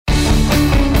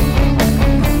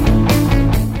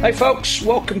Hey folks,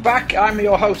 welcome back. I'm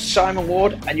your host Simon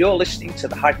Ward and you're listening to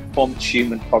the High Performance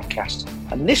Human podcast.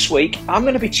 And this week I'm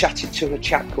going to be chatting to a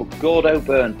chap called Gordo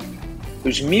Byrn,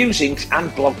 whose musings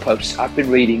and blog posts I've been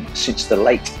reading since the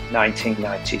late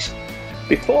 1990s.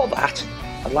 Before that,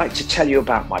 I'd like to tell you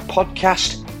about my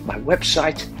podcast, my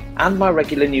website and my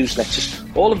regular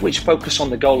newsletters, all of which focus on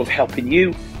the goal of helping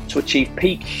you to achieve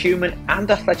peak human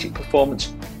and athletic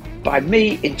performance by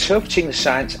me interpreting the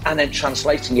science and then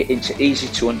translating it into easy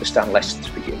to understand lessons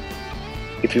for you.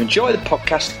 If you enjoy the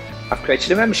podcast, I've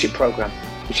created a membership program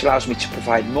which allows me to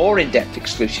provide more in-depth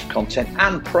exclusive content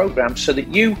and programs so that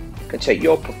you can take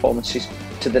your performances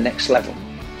to the next level.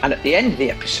 And at the end of the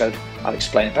episode, I'll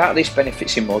explain about these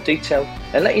benefits in more detail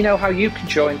and let you know how you can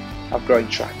join our growing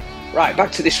tribe. Right,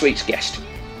 back to this week's guest.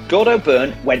 Gordo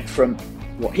Byrn went from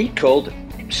what he called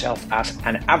himself as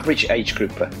an average age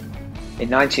grouper. In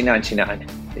 1999,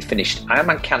 he finished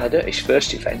Ironman Canada, his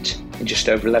first event, in just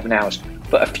over 11 hours.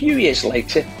 But a few years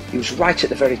later, he was right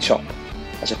at the very top,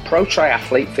 as a pro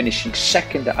triathlete finishing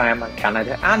second at Ironman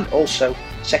Canada and also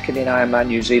second in Ironman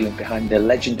New Zealand behind the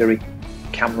legendary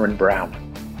Cameron Brown.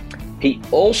 He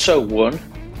also won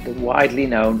the widely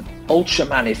known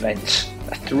Ultraman event,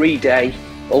 a 3-day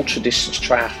ultra-distance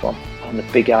triathlon on the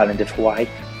Big Island of Hawaii,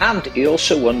 and he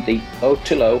also won the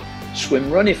Otilo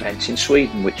swim-run event in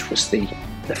Sweden, which was the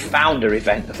founder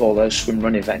event of all those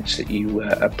swim-run events that you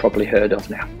have probably heard of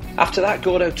now. After that,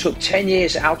 Gordo took 10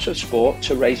 years out of sport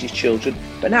to raise his children,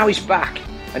 but now he's back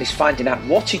and he's finding out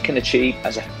what he can achieve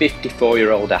as a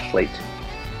 54-year-old athlete.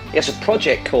 He has a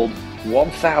project called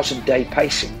 1000 Day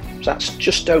Pacing, so that's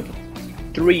just over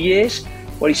 3 years,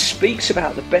 where he speaks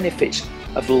about the benefits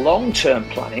of long-term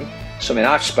planning, something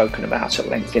I've spoken about at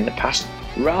length in the past,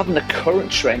 rather than the current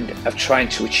trend of trying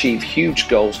to achieve huge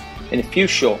goals in a few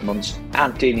short months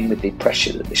and dealing with the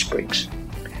pressure that this brings.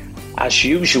 As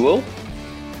usual,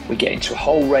 we get into a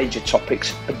whole range of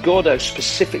topics, and Gordo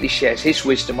specifically shares his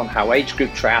wisdom on how age group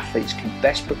triathletes can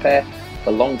best prepare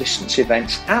for long distance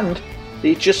events and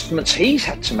the adjustments he's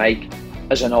had to make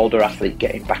as an older athlete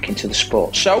getting back into the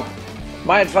sport. So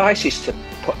my advice is to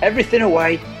put everything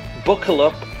away, buckle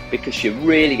up, because you're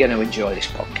really going to enjoy this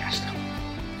podcast.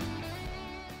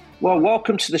 Well,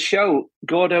 welcome to the show,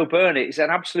 Gordo Byrn. It's an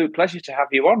absolute pleasure to have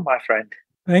you on, my friend.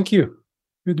 Thank you.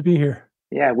 Good to be here.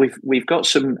 Yeah, we've got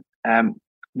some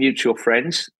mutual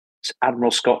friends, Admiral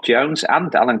Scott Jones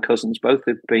and Alan Cousins. Both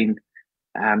have been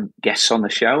guests on the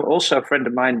show. Also, a friend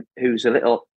of mine who's a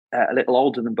little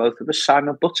older than both of us,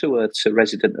 Simon Butterworth's a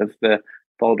resident of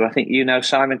Boulder. I think you know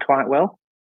Simon quite well.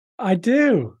 I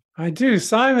do.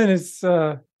 Simon is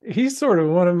he's sort of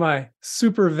one of my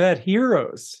super vet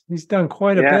heroes. He's done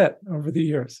quite a bit over the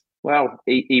years. Well,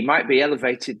 he might be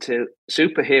elevated to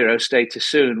superhero status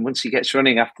soon once he gets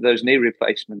running after those knee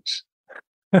replacements.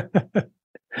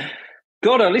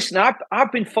 Gordo, listen,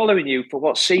 I've been following you for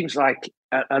what seems like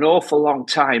an awful long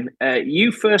time.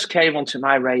 You first came onto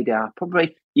my radar,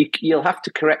 probably, you'll have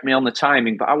to correct me on the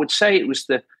timing, but I would say it was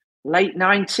the late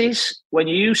 90s when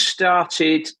you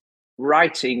started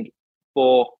writing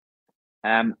for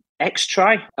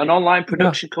X-Try, an online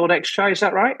production called X-Try. Is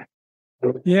that right?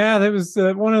 Yeah, that was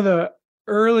one of the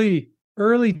early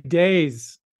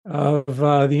days of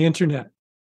the internet,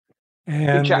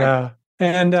 and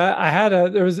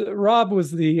Rob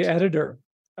was the editor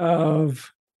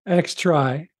of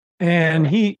X-Try, and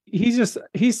he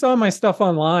saw my stuff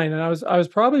online, and I was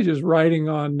probably just writing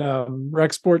on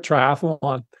Rec Sport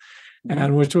Triathlon,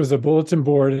 and which was a bulletin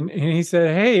board, and he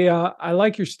said, "Hey, I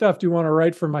like your stuff. Do you want to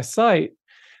write for my site?"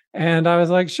 And I was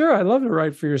like, "Sure, I'd love to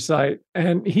write for your site."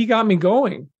 And he got me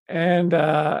going, and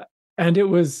I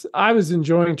was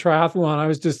enjoying triathlon. I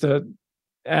was just a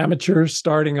amateur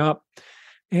starting up,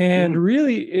 and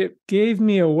really, it gave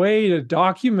me a way to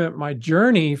document my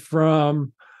journey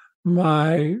from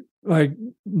my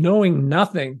knowing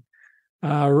nothing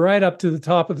right up to the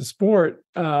top of the sport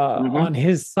on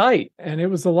his site, and it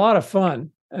was a lot of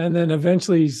fun. And then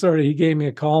eventually, he gave me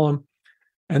a column.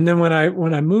 And then when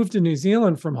I moved to New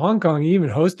Zealand from Hong Kong, he even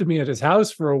hosted me at his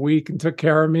house for a week and took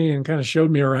care of me and kind of showed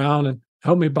me around and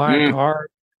helped me buy a car.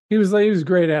 He was a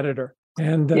great editor.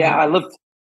 And I loved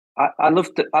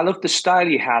the style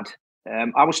you had.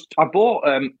 I bought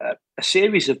a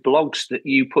series of blogs that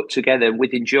you put together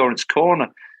with Endurance Corner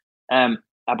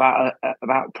about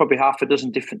probably half a dozen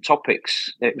different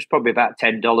topics. It was probably about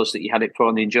 $10 that you had it for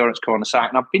on the Endurance Corner site,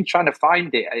 and I've been trying to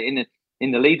find it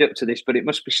in the lead up to this, but it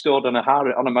must be stored on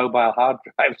a mobile hard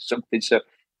drive or something. So I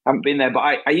haven't been there.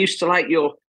 But I used to like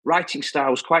your writing style.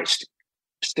 It was quite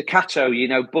staccato,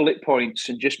 bullet points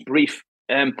and just brief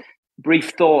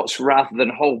thoughts rather than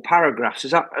whole paragraphs. Is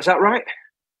that right?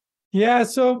 Yeah.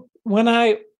 So when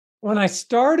I when I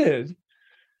started,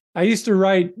 I used to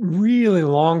write really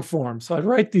long form. So I'd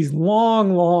write these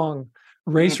long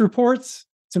race reports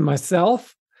to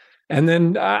myself, and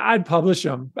then I'd publish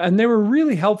them. And they were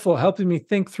really helpful, helping me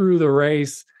think through the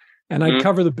race. And I'd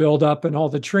cover the buildup and all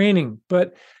the training.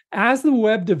 But as the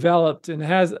web developed and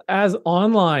as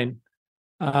online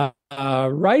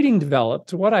writing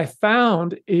developed, what I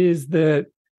found is that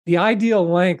the ideal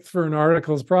length for an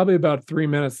article is probably about 3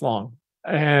 minutes long,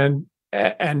 and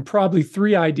probably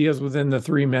 3 ideas within the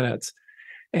 3 minutes.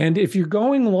 And if you're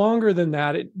going longer than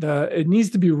that, it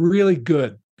needs to be really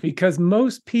good, because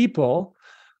most people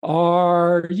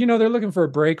are, they're looking for a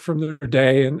break from their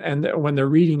day and when they're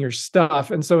reading your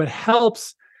stuff. And so it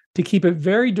helps to keep it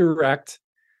very direct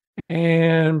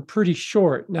and pretty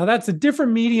short. Now, that's a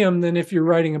different medium than if you're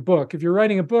writing a book. If you're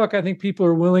writing a book, I think people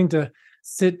are willing to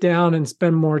sit down and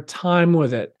spend more time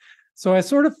with it. So I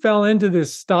sort of fell into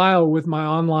this style with my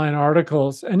online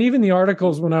articles, and even the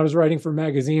articles when I was writing for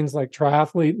magazines like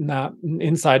Triathlete and that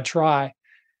Inside Tri.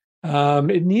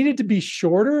 It needed to be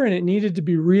shorter, and it needed to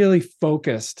be really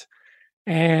focused,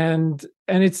 and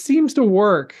it seems to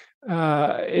work.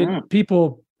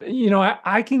 People,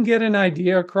 I can get an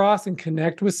idea across and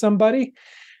connect with somebody,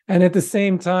 and at the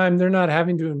same time, they're not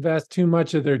having to invest too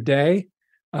much of their day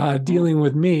dealing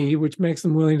with me, which makes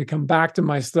them willing to come back to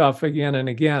my stuff again and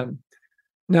again.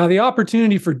 Now, the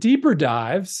opportunity for deeper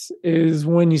dives is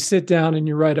when you sit down and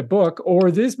you write a book,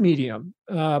 or this medium.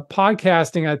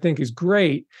 Podcasting, I think, is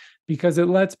great because it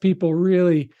lets people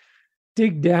really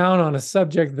dig down on a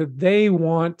subject that they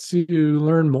want to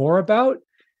learn more about.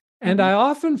 And I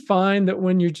often find that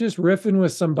when you're just riffing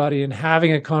with somebody and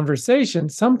having a conversation,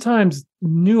 sometimes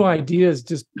new ideas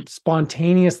just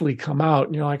spontaneously come out,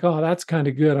 and you're like, oh, that's kind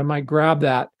of good. I might grab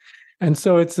that. And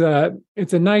so it's a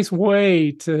nice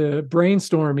way to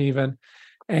brainstorm even,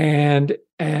 and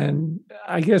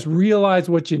I guess realize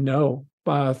what you know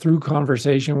through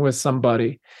conversation with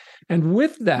somebody. And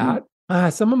with that,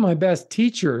 some of my best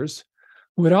teachers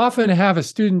would often have a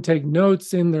student take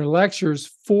notes in their lectures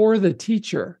for the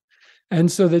teacher.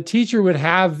 And so the teacher would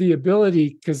have the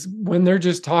ability, because when they're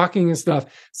just talking and stuff,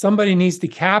 somebody needs to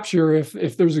capture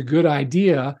if there's a good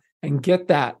idea and get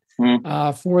that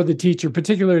for the teacher,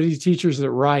 particularly teachers that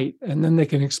write, and then they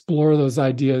can explore those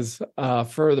ideas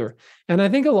further. And I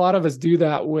think a lot of us do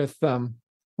that with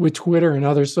Twitter and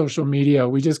other social media.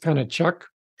 We just kind of chuck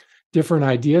different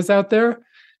ideas out there,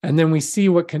 and then we see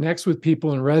what connects with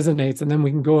people and resonates, and then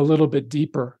we can go a little bit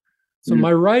deeper. So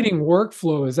my writing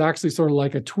workflow is actually sort of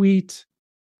like a tweet,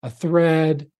 a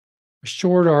thread, a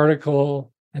short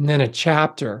article, and then a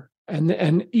chapter.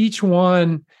 And each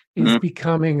one is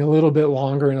becoming a little bit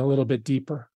longer and a little bit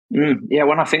deeper. Yeah,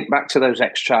 when I think back to those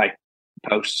X-Try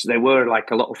posts, they were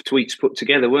like a lot of tweets put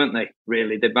together, weren't they?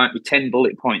 Really, there might be 10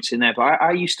 bullet points in there, but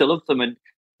I used to love them. And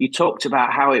you talked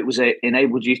about how it was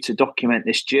enabled you to document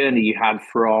this journey you had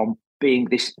from being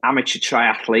this amateur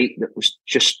triathlete that was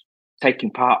just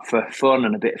taking part for fun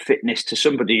and a bit of fitness to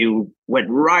somebody who went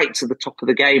right to the top of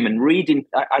the game and reading.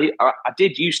 I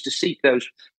did used to seek those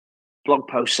blog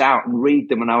posts out and read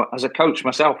them. And as a coach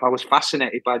myself, I was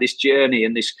fascinated by this journey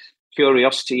and this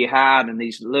curiosity you had and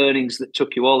these learnings that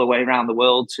took you all the way around the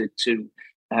world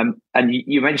and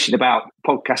you mentioned about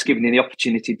podcasts giving you the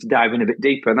opportunity to dive in a bit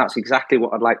deeper. And that's exactly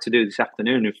what I'd like to do this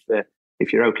afternoon,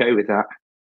 if you're okay with that.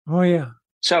 Oh, yeah.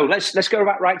 So let's go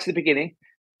back right to the beginning.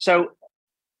 So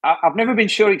I've never been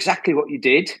sure exactly what you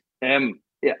did.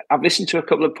 I've listened to a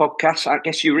couple of podcasts. I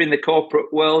guess you were in the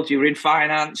corporate world, you were in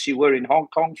finance, you were in Hong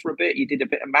Kong for a bit, you did a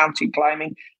bit of mountain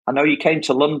climbing. I know you came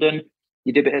to London,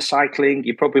 you did a bit of cycling,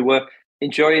 you probably were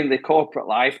enjoying the corporate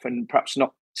life and perhaps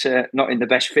not in the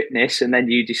best fitness, and then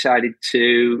you decided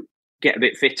to get a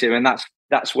bit fitter, and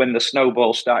that's when the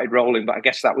snowball started rolling. But I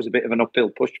guess that was a bit of an uphill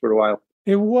push for a while.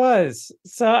 It was.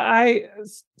 My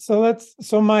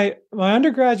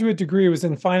undergraduate degree was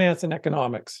in finance and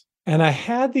economics. And I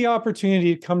had the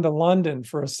opportunity to come to London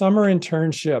for a summer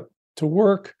internship to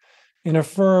work in a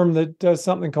firm that does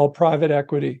something called private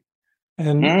equity.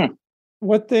 And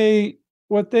what they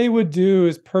would do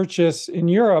is purchase in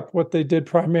Europe, what they did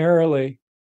primarily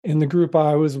in the group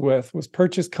I was with was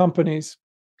purchase companies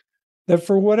that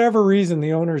for whatever reason,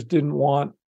 the owners didn't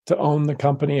want to own the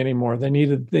company anymore. They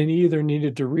either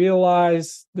needed to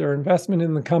realize their investment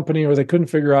in the company, or they couldn't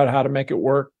figure out how to make it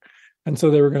work. And so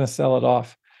they were going to sell it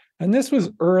off. And this was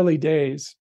early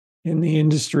days in the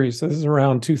industry. So this is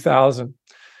around 2000.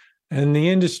 And the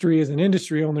industry as an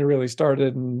industry only really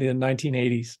started in the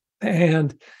 1980s.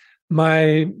 And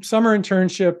my summer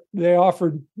internship, they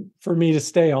offered for me to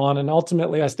stay on. And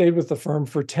ultimately, I stayed with the firm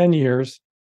for 10 years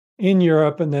in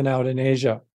Europe and then out in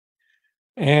Asia.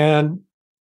 And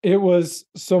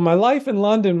so my life in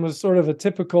London was sort of a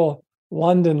typical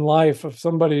London life of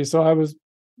somebody. So I was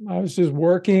just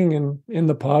working and in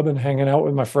the pub and hanging out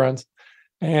with my friends.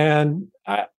 And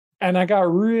I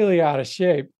got really out of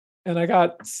shape and I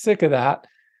got sick of that.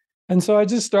 And so I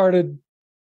just started,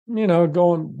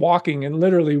 going walking, and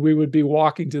literally we would be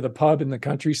walking to the pub in the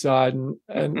countryside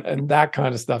and that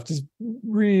kind of stuff, just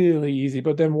really easy.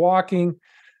 But then walking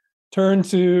turned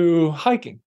to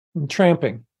hiking and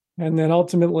tramping. And then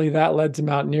ultimately that led to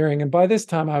mountaineering. And by this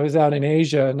time I was out in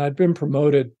Asia and I'd been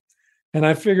promoted. And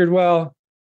I figured, well,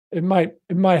 it might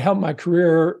help my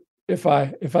career if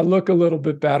I look a little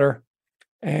bit better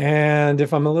and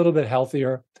if I'm a little bit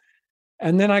healthier.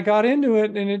 And then I got into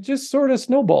it and it just sort of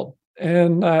snowballed.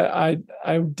 And I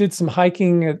did some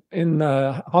hiking in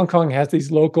Hong Kong has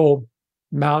these local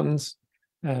mountains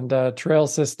and trail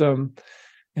system.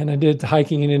 And I did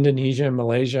hiking in Indonesia and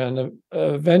Malaysia. And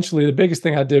eventually the biggest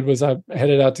thing I did was I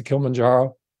headed out to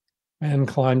Kilimanjaro and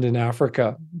climbed in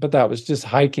Africa, but that was just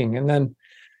hiking. And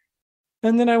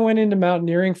then I went into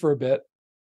mountaineering for a bit.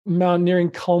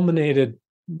 Mountaineering culminated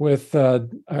with a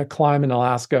climb in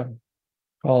Alaska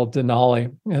called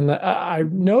Denali. And I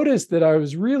noticed that I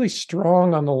was really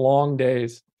strong on the long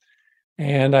days.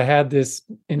 And I had this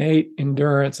innate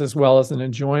endurance as well as an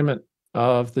enjoyment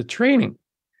of the training.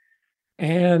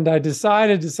 And I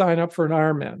decided to sign up for an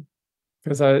Ironman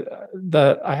because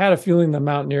I had a feeling the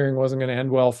mountaineering wasn't going to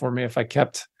end well for me if I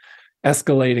kept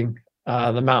escalating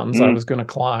the mountains I was going to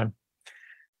climb.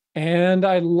 And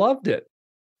I loved it.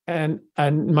 And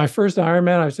my first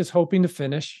Ironman, I was just hoping to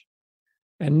finish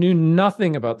and knew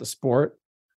nothing about the sport,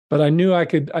 but I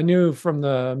knew from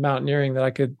the mountaineering that I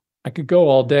could go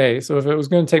all day. So if it was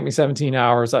going to take me 17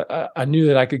 hours, I knew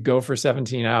that I could go for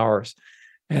 17 hours.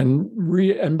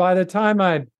 And by the time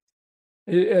I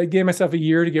gave myself a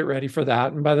year to get ready for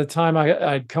that. And by the time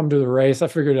I'd come to the race, I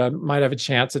figured I might have a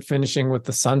chance at finishing with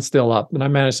the sun still up. And I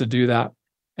managed to do that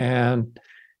and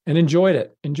enjoyed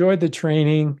it, enjoyed the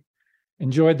training,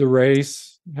 enjoyed the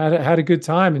race, had a good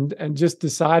time and just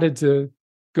decided to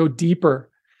go deeper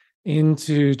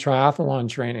into triathlon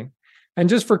training. And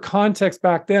just for context,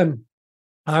 back then,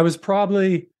 I was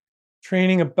probably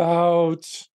training in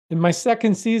my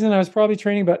second season, I was probably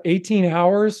training about 18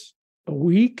 hours a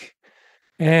week.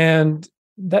 And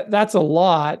that's a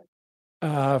lot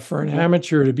for an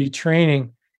amateur to be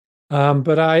training.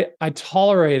 But I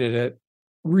tolerated it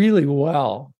really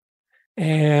well.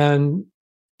 And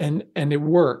it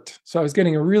worked. So I was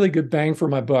getting a really good bang for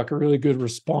my buck, a really good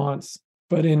response.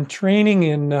 But in training,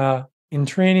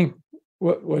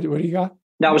 what do you got?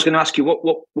 Now I was going to ask you what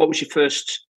was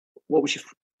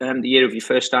the year of your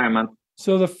first Ironman?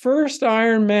 So the first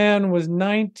Ironman was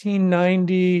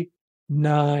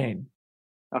 1999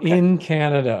 in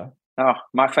Canada. Oh,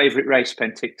 my favorite race,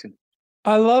 Penticton.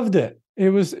 I loved it. It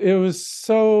was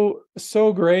so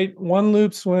great. One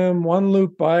loop swim, one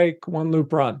loop bike, one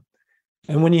loop run.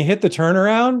 And when you hit the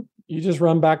turnaround, you just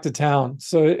run back to town.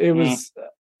 So it was,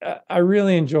 I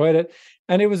really enjoyed it.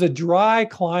 And it was a dry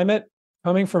climate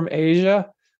coming from Asia,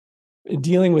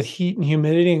 dealing with heat and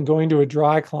humidity and going to a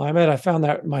dry climate. I found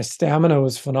that my stamina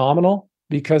was phenomenal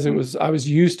because I was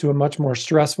used to a much more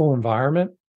stressful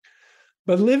environment.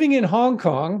 But living in Hong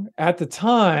Kong at the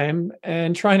time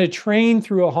and trying to train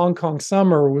through a Hong Kong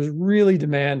summer was really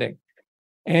demanding.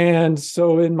 And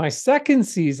so in my second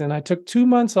season, I took 2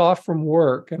 months off from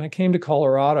work and I came to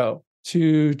Colorado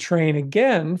to train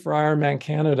again for Ironman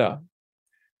Canada.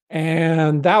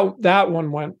 And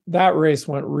that race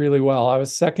went really well. I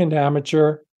was second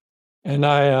amateur and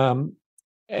I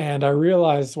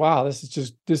realized, wow, this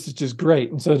is just great.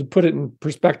 And so to put it in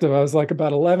perspective, I was like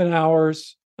about 11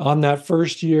 hours on that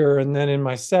first year. And then in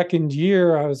my second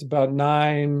year, I was about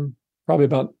probably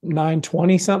about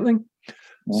 9:20 something.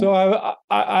 So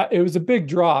it was a big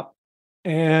drop.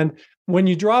 And when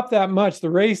you drop that much, the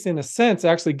race in a sense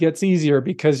actually gets easier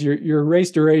because your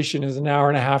race duration is an hour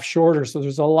and a half shorter. So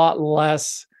there's a lot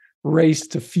less race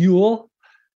to fuel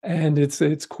and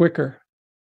it's quicker.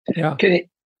 Yeah.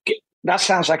 That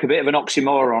sounds like a bit of an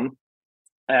oxymoron.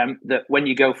 That when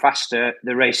you go faster,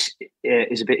 the race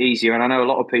is a bit easier. And I know a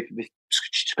lot of people be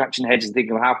scratching their heads and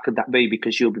thinking, well, how could that be?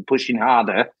 Because you'll be pushing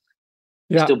harder,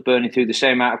 still burning through the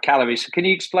same amount of calories. So can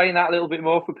you explain that a little bit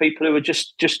more for people who are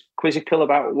just quizzical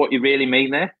about what you really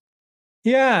mean there?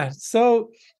 Yeah.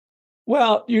 So,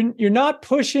 well, you're not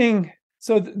pushing.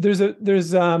 So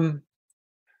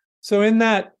so in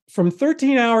that from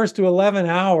 13 hours to 11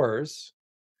 hours,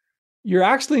 you're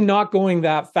actually not going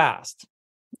that fast.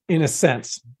 In a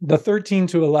sense, the 13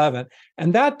 to 11.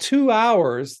 And that 2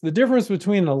 hours, the difference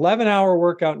between an 11-hour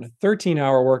workout and a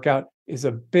 13-hour workout is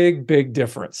a big, big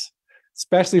difference.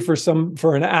 especially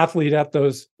for an athlete at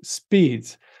those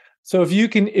speeds. So if you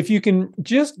can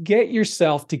just get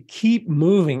yourself to keep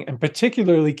moving, and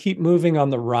particularly keep moving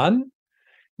on the run,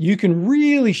 you can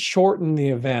really shorten the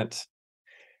event.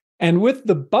 And with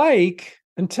the bike,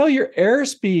 until your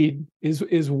airspeed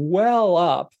is well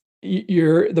up,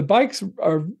 the bikes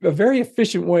are a very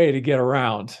efficient way to get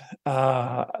around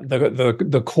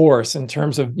the course in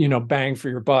terms of, bang for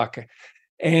your buck.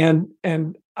 And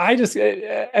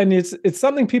it's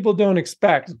something people don't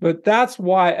expect, but that's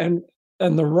why. And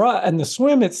the run and the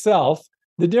swim itself,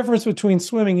 the difference between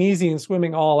swimming easy and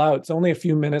swimming all out, it's only a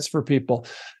few minutes for people.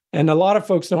 And a lot of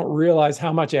folks don't realize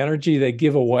how much energy they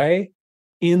give away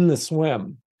in the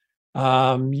swim.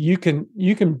 You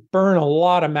can burn a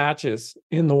lot of matches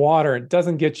in the water. It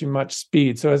doesn't get you much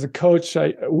speed. So as a coach,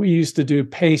 we used to do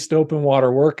paced open water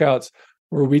workouts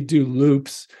where we do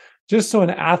loops, just so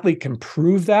an athlete can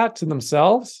prove that to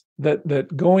themselves,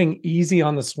 that going easy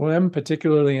on the swim,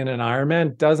 particularly in an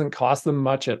Ironman, doesn't cost them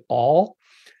much at all.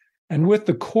 And with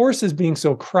the courses being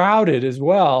so crowded as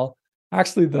well,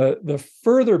 actually the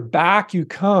further back you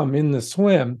come in the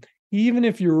swim, even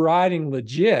if you're riding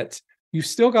legit, you've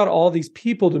still got all these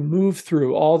people to move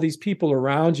through, all these people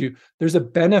around you. There's a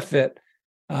benefit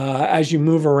as you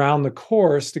move around the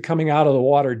course to coming out of the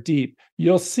water deep.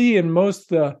 You'll see in most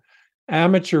the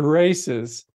amateur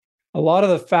races, a lot of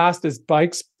the fastest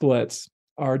bike splits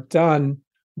are done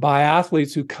by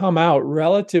athletes who come out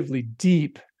relatively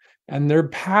deep, and they're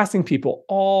passing people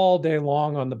all day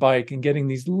long on the bike and getting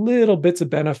these little bits of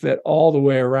benefit all the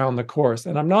way around the course.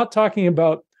 And I'm not talking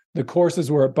about the courses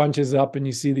where it bunches up and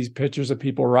you see these pictures of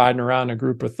people riding around a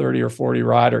group of 30 or 40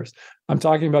 riders. I'm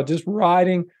talking about just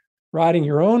riding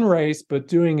your own race, but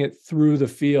doing it through the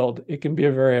field. It can be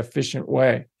a very efficient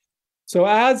way. So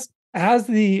as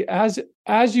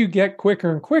you get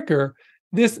quicker and quicker,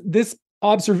 this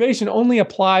observation only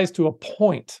applies to a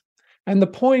point. And the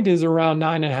point is around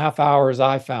 9.5 hours,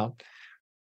 I found.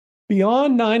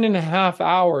 Beyond 9.5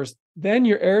 hours, then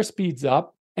your airspeed's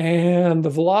up, and the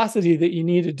velocity that you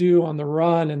need to do on the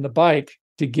run and the bike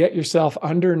to get yourself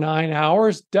under 9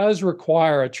 hours does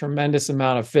require a tremendous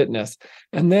amount of fitness.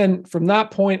 And then from that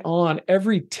point on,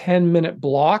 every 10-minute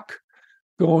block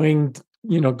going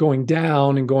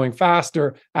down and going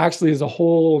faster actually is a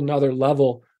whole nother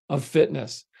level of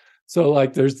fitness. So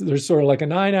like there's sort of like a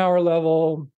 9-hour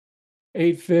level,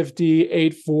 850,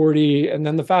 840, and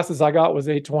then the fastest I got was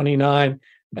 829.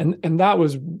 And that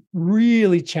was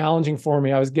really challenging for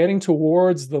me. I was getting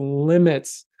towards the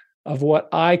limits of what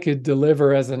I could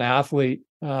deliver as an athlete,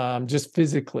 just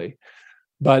physically.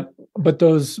 But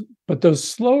those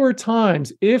slower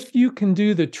times, if you can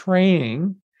do the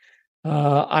training,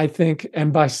 I think,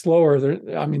 and by slower,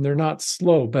 they're not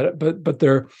slow, but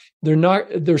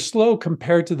they're slow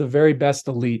compared to the very best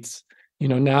elites.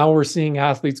 Now we're seeing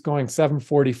athletes going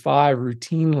 7:45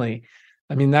 routinely.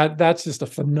 I mean, that's just a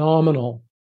phenomenal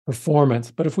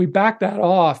performance. But if we back that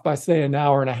off by, say, an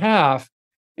hour and a half,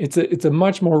 it's a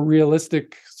much more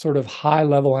realistic sort of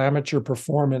high-level amateur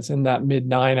performance in that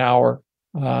mid-9-hour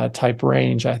type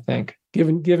range, I think,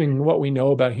 given what we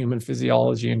know about human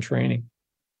physiology and training.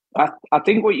 I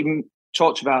think what you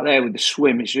talked about there with the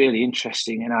swim is really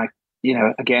interesting. And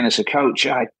again, as a coach,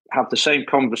 I have the same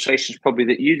conversations probably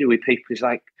that you do with people. Is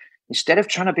like, instead of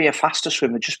trying to be a faster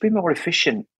swimmer, just be more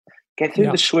efficient. Get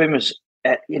through the swim as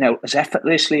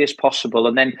effortlessly as possible,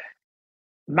 and then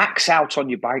max out on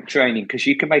your bike training, because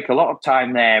you can make a lot of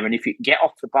time there. And if you get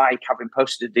off the bike having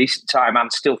posted a decent time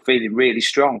and still feeling really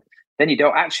strong, then you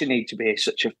don't actually need to be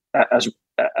such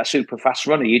a super fast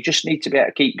runner. You just need to be able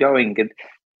to keep going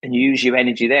and use your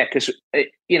energy there, because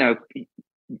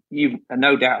you are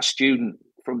no doubt a student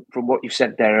from what you've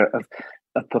said there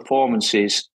of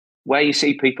performances. Where you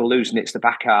see people losing, it's the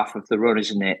back half of the run,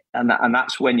 isn't it? And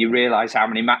that's when you realise how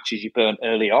many matches you burnt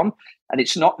early on. And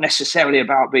it's not necessarily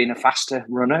about being a faster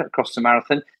runner across the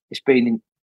marathon. It's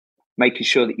making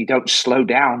sure that you don't slow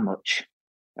down much,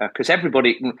 because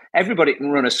everybody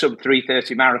can run a sub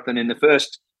 3:30 marathon in the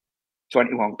first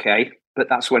 21k, but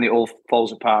that's when it all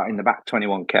falls apart in the back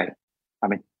 21k. I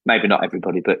mean, maybe not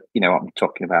everybody, but you know what I'm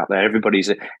talking about there. Everybody's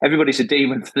a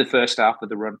demon for the first half of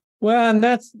the run. Well, and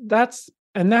that's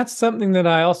something that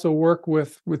I also work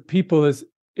with people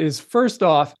is first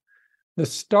off, the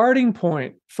starting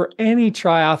point for any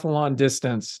triathlon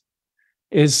distance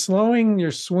is slowing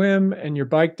your swim and your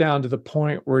bike down to the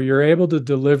point where you're able to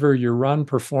deliver your run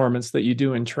performance that you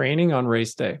do in training on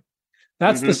race day.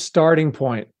 That's the starting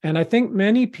point. And I think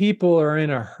many people are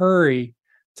in a hurry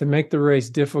to make the race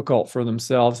difficult for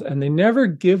themselves, and they never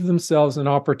give themselves an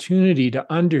opportunity to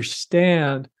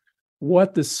understand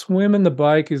what the swim and the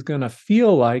bike is going to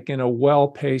feel like in a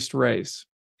well-paced race.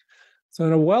 So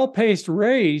in a well-paced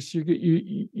race,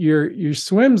 your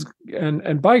swims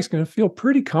and bike's going to feel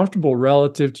pretty comfortable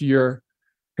relative to your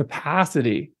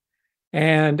capacity.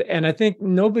 And I think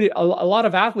a lot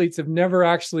of athletes have never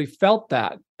actually felt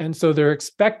that. And so they're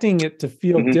expecting it to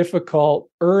feel difficult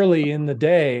early in the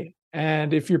day.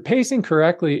 And if you're pacing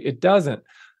correctly, it doesn't.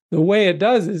 The way it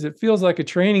does is it feels like a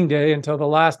training day until the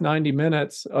last 90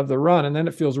 minutes of the run. And then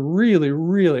it feels really,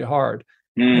 really hard.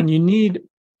 And you need,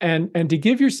 and to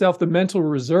give yourself the mental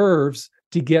reserves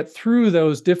to get through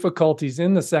those difficulties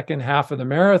in the second half of the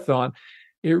marathon,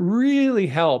 it really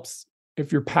helps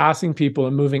if you're passing people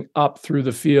and moving up through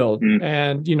the field.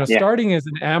 And, starting as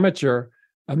an amateur,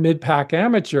 a mid-pack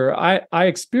amateur, I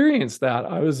experienced that.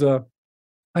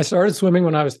 I started swimming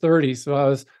when I was 30, so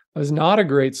I was not a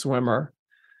great swimmer.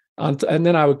 And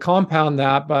then I would compound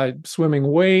that by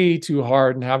swimming way too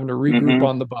hard and having to regroup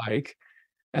on the bike.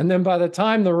 And then by the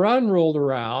time the run rolled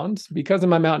around, because of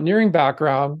my mountaineering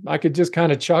background, I could just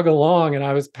kind of chug along, and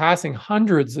I was passing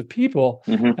hundreds of people.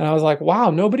 And I was like, wow,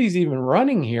 nobody's even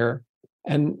running here.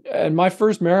 And my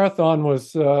first marathon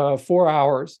was 4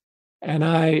 hours, and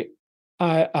I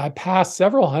passed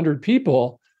several hundred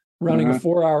people running a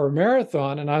 4-hour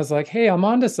marathon, and I was like, hey, I'm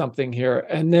onto something here.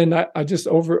 And then I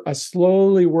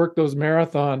slowly worked those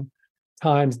marathon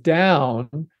times down,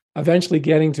 eventually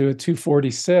getting to a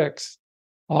 2:46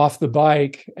 off the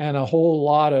bike, and a whole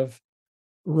lot of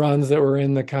runs that were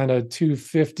in the kind of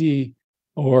 2:50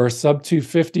 or sub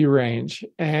 2:50 range.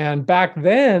 And back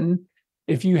then,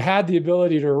 if you had the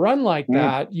ability to run like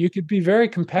that, you could be very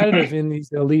competitive in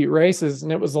these elite races.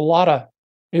 And it was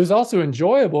also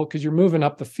enjoyable because you're moving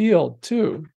up the field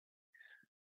too.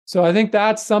 So I think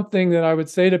that's something that I would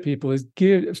say to people is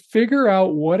figure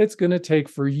out what it's going to take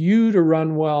for you to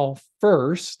run well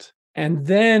first, and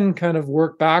then kind of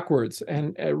work backwards.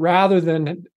 And rather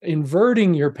than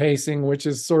inverting your pacing, which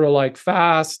is sort of like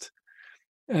fast,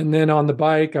 and then on the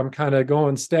bike, I'm kind of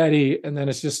going steady, and then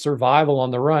it's just survival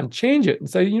on the run. Change it and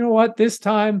say, you know what, this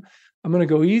time I'm going to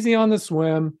go easy on the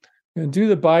swim. I'm going to do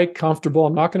the bike comfortable.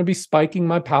 I'm not going to be spiking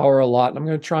my power a lot. And I'm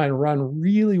going to try and run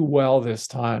really well this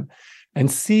time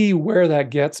and see where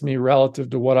that gets me relative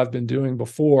to what I've been doing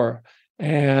before.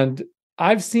 And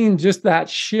I've seen just that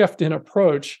shift in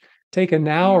approach take an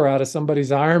hour out of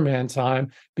somebody's Ironman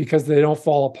time because they don't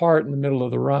fall apart in the middle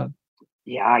of the run.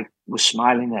 Yeah, I was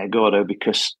smiling there, Gordo,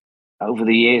 because over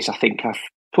the years, I think I've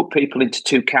put people into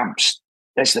two camps.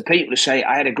 There's the people who say,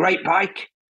 I had a great bike,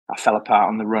 I fell apart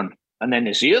on the run. And then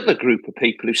there's the other group of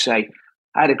people who say,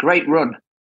 I had a great run,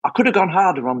 I could have gone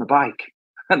harder on the bike.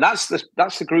 And that's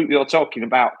the group you're talking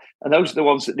about. And those are the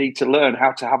ones that need to learn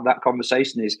how to have that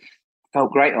conversation.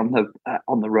 Felt great on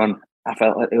the run. I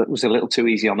felt like it was a little too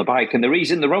easy on the bike. And the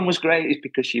reason the run was great is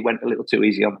because she went a little too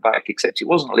easy on the bike, except it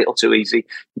wasn't a little too easy,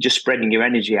 just spreading your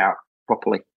energy out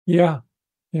properly. Yeah.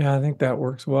 Yeah, I think that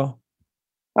works well.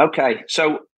 Okay,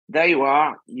 so there you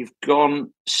are. You've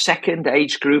gone second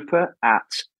age grouper at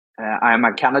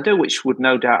Ironman Canada, which would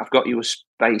no doubt have got you a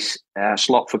space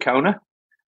slot for Kona.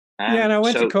 And I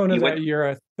went to Kona that year,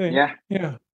 I think.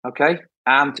 Yeah. Okay.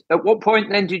 And at what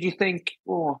point then did you think,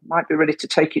 might be ready to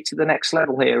take it to the next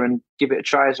level here and give it a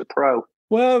try as a pro?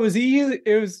 Well, it was easy.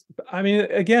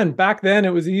 Again, back then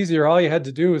it was easier. All you had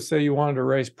to do was say you wanted to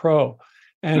race pro.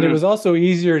 And it was also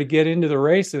easier to get into the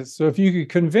races. So if you could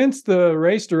convince the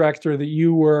race director that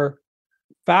you were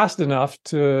fast enough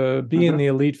to be in the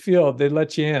elite field, they'd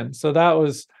let you in. So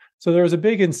there was a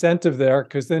big incentive there,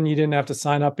 because then you didn't have to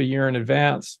sign up a year in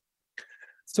advance.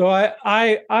 So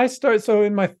so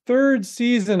in my third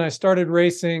season, I started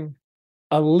racing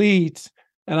elite,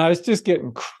 and I was just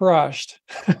getting crushed.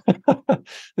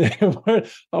 I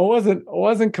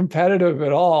wasn't competitive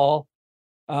at all.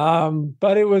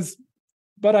 But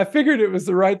I figured it was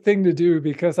the right thing to do,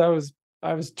 because I was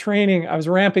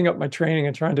ramping up my training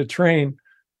and trying to train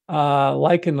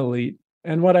like an elite.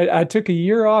 And I took a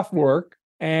year off work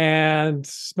and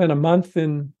spent a month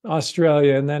in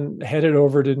Australia, and then headed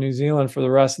over to New Zealand for the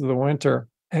rest of the winter,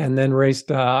 and then raced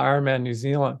Ironman New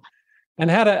Zealand, and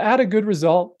had a good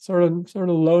result, sort of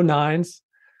low nines.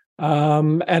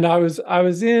 And I was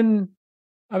in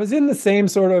the same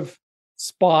sort of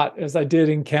spot as I did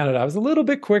in Canada. I was a little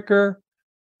bit quicker,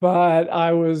 but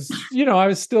I was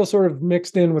still sort of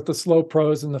mixed in with the slow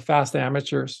pros and the fast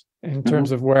amateurs in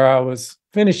terms of where I was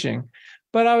finishing.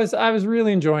 But I was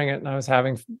really enjoying it, and I was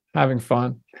having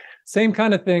fun. Same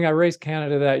kind of thing. I raced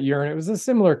Canada that year, and it was a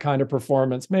similar kind of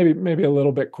performance, maybe a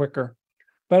little bit quicker.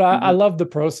 But I loved the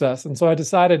process, and so I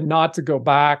decided not to go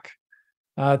back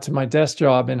to my desk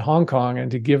job in Hong Kong and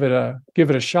to give it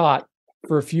a shot.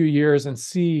 for a few years and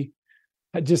see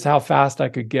just how fast I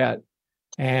could get.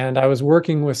 And I was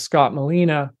working with Scott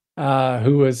Molina,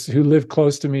 who lived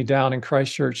close to me down in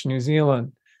Christchurch, New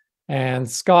Zealand. And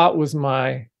Scott was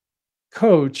my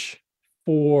coach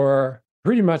for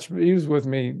pretty much, he was with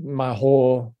me my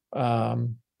whole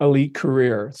elite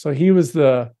career. So he was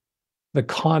the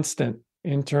constant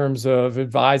in terms of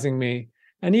advising me.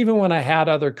 And even when I had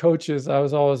other coaches, I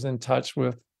was always in touch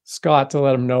with Scott to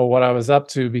let him know what I was up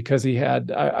to, because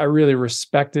I really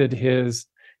respected his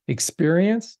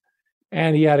experience,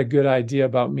 and he had a good idea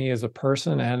about me as a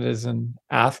person and as an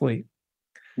athlete.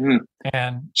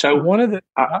 And so one of the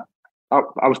I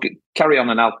was carry on,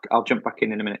 and I'll jump back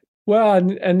in a minute. Well,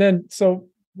 and then so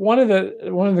one of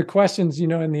the questions,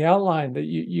 in the outline that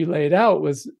you laid out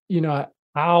was,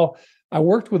 how I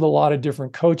worked with a lot of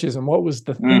different coaches and what was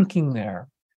the thinking there.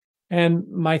 And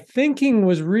my thinking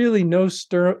was really no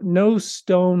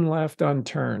stone left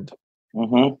unturned.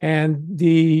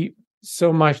 And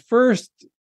so my first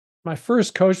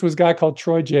coach was a guy called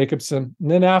Troy Jacobson.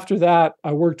 And then after that,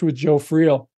 I worked with Joe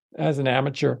Friel as an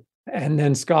amateur, and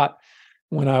then Scott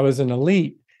when I was an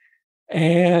elite.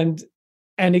 And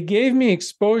it gave me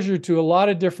exposure to a lot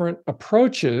of different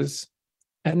approaches.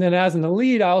 And then as an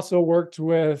elite, I also worked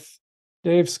with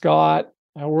Dave Scott.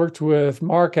 I worked with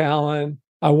Mark Allen.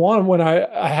 When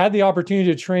I had the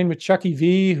opportunity to train with Chucky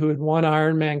V, who had won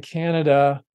Ironman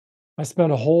Canada. I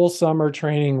spent a whole summer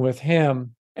training with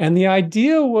him. And the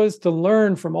idea was to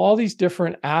learn from all these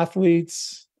different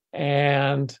athletes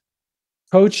and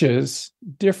coaches,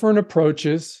 different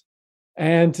approaches,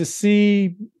 and to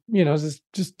see,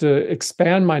 just to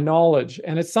expand my knowledge.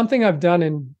 And it's something I've done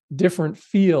in different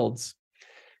fields.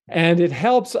 And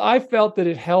I felt that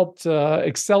it helped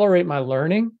accelerate my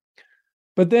learning.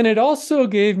 But then it also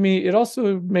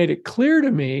made it clear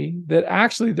to me that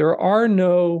actually there are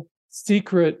no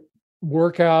secret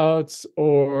workouts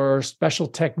or special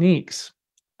techniques.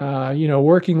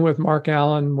 Working with Mark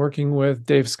Allen, working with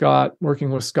Dave Scott,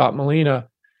 working with Scott Molina,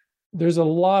 there's a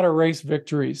lot of race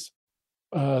victories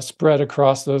spread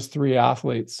across those three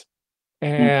athletes.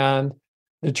 And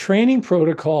the training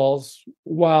protocols,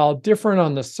 while different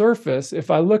on the surface,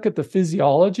 if I look at the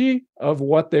physiology of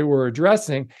what they were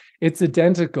addressing, it's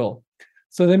identical.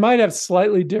 So they might have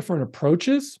slightly different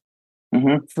approaches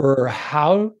for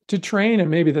how to train,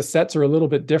 and maybe the sets are a little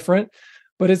bit different,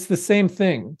 but it's the same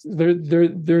thing.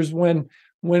 There's when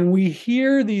we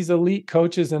hear these elite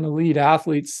coaches and elite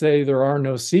athletes say there are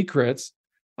no secrets,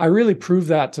 I really prove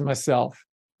that to myself.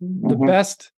 The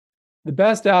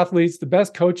best athletes, the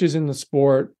best coaches in the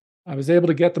sport, I was able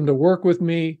to get them to work with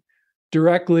me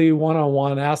directly,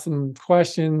 one-on-one, ask them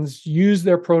questions, use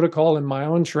their protocol in my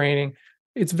own training.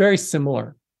 It's very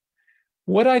similar.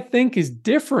 What I think is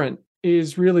different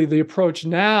is really the approach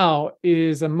now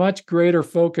is a much greater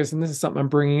focus, and this is something I'm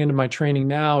bringing into my training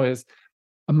now, is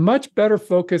a much better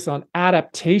focus on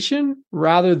adaptation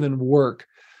rather than work.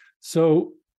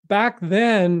 So back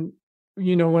then,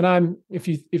 if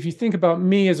you think about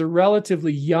me as a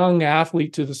relatively young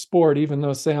athlete to the sport, even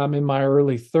though say I'm in my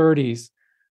early 30s,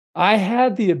 I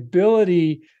had the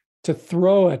ability to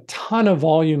throw a ton of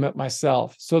volume at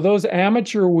myself. So those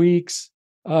amateur weeks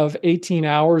of 18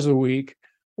 hours a week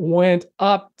went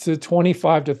up to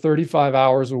 25 to 35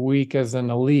 hours a week as an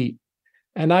elite.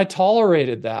 And I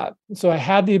tolerated that. So I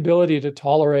had the ability to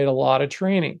tolerate a lot of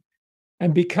training.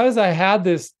 And because I had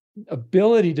this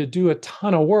ability to do a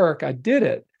ton of work, I did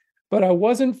it. But I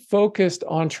wasn't focused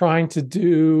on trying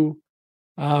to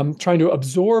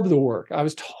absorb the work. I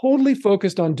was totally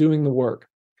focused on doing the work.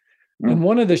 And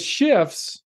one of the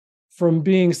shifts from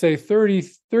being, say,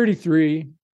 33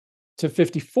 to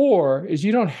 54 is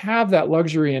you don't have that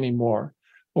luxury anymore.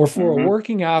 Or for a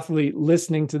working athlete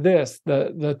listening to this,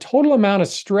 the total amount of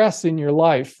stress in your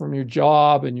life from your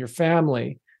job and your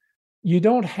family, you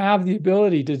don't have the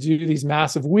ability to do these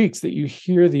massive weeks that you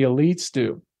hear the elites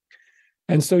do.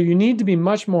 And so you need to be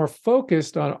much more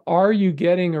focused on, are you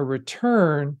getting a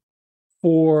return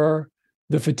for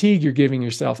the fatigue you're giving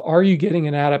yourself? Are you getting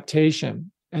an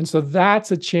adaptation? And so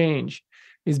that's a change,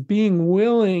 is being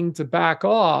willing to back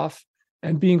off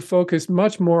and being focused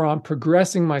much more on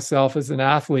progressing myself as an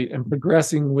athlete and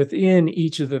progressing within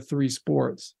each of the three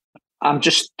sports. I'm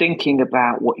just thinking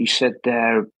about what you said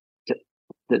there,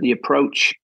 that the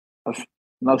approach of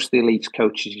most of the elite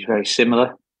coaches is very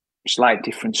similar, slight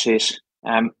differences.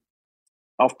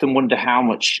 Often wonder how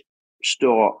much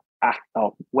or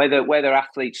whether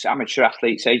athletes, amateur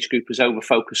athletes, age groupers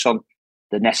over-focus on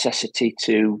the necessity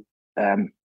to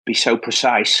be so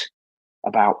precise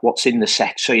about what's in the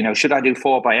set. So, should I do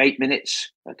 4 by 8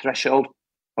 minutes at threshold,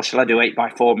 or shall I do 8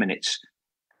 by 4 minutes?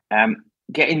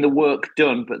 getting the work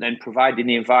done, but then providing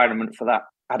the environment for that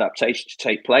adaptation to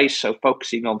take place. So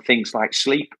focusing on things like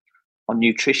sleep, on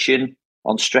nutrition,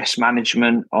 on stress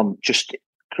management, on just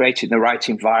creating the right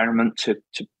environment to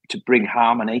bring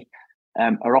harmony,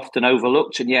 are often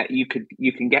overlooked. And yet you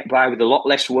can get by with a lot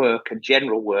less work and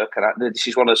general work. And this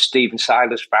is one of Stephen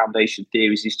Seiler's foundation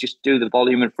theories: is just do the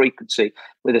volume and frequency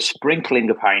with a sprinkling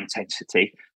of high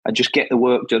intensity, and just get the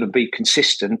work done and be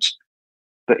consistent.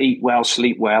 But eat well,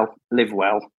 sleep well, live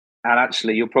well, and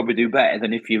actually you'll probably do better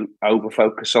than if you over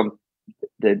focus on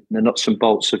the nuts and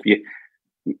bolts of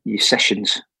your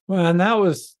sessions. Well, and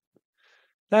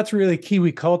that's really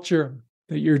Kiwi culture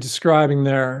that you're describing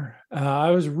there. I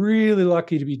was really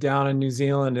lucky to be down in New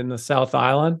Zealand in the South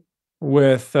Island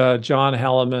with John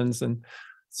Hellemans and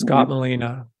Scott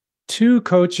Molina, two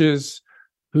coaches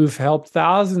who've helped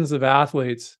thousands of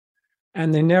athletes,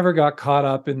 and they never got caught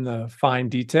up in the fine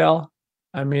detail.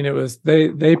 I mean, it was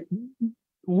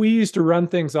we used to run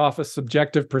things off of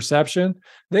subjective perception.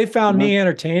 They found me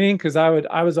entertaining because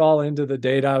I was all into the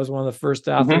data. I was one of the first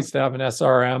athletes to have an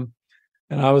SRM.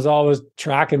 And I was always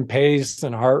tracking pace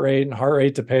and heart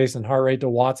rate to pace and heart rate to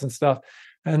watts and stuff.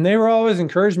 And they were always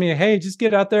encouraging me, hey, just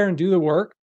get out there and do the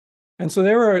work. And so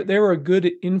they were a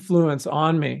good influence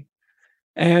on me.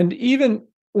 And even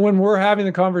when we're having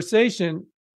the conversation,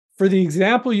 for the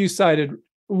example you cited,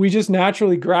 we just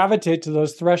naturally gravitate to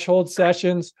those threshold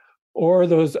sessions or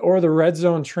the red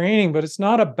zone training. But it's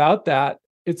not about that.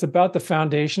 It's about the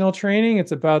foundational training.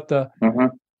 It's about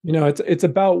it's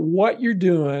about what you're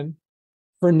doing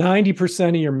for 90%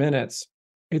 of your minutes.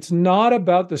 It's not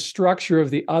about the structure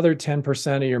of the other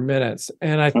 10% of your minutes.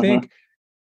 And I think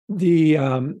the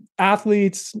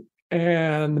athletes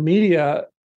and the media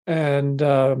and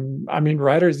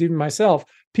writers, even myself,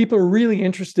 people are really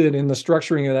interested in the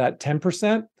structuring of that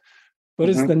 10%, but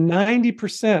it's the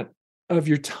 90% of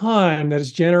your time that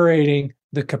is generating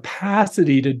the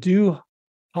capacity to do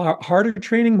harder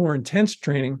training, more intense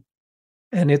training.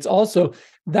 And it's also,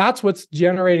 that's what's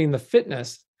generating the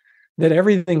fitness that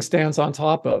everything stands on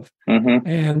top of.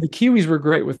 And the Kiwis were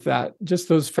great with that. Just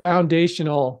those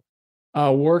foundational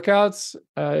workouts.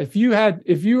 If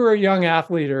you were a young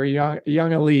athlete or a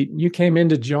young elite, you came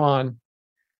into John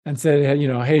and said,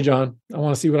 hey, John, I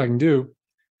want to see what I can do.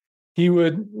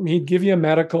 He'd give you a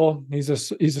medical. He's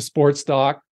a sports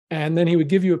doc. And then he would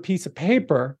give you a piece of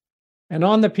paper. And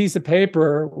on the piece of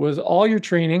paper was all your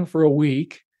training for a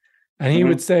week. And he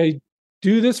would say,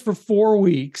 do this for 4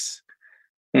 weeks,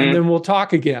 and then we'll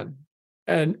talk again.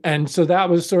 And so that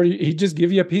was sort of, he'd just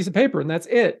give you a piece of paper and that's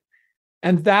it.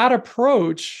 And that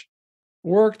approach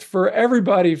worked for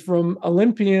everybody from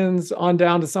Olympians on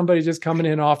down to somebody just coming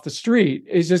in off the street.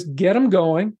 Is just get them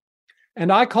going.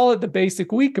 And I call it the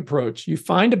basic week approach. You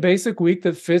find a basic week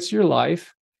that fits your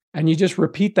life and you just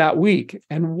repeat that week.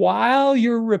 And while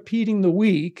you're repeating the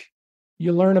week,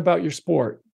 you learn about your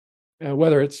sport.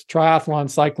 Whether it's triathlon,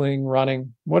 cycling,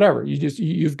 running, whatever,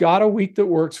 you've got a week that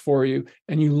works for you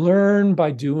and you learn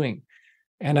by doing.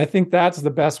 And I think that's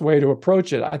the best way to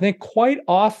approach it. I think quite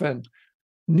often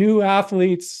new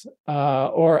athletes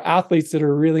or athletes that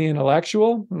are really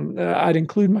intellectual, I'd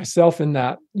include myself in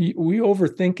that. We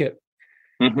overthink it.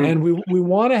 And we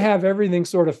want to have everything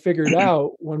sort of figured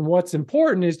out when what's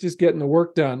important is just getting the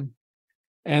work done.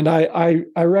 And I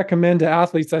recommend to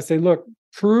athletes, I say, look,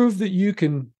 prove that you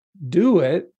can do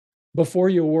it before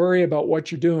you worry about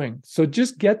what you're doing. So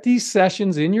just get these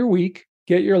sessions in your week,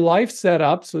 get your life set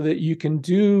up so that you can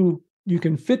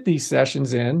fit these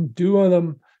sessions in, do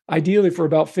them ideally for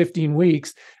about 15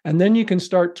 weeks, and then you can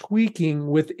start tweaking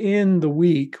within the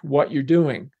week what you're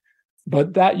doing.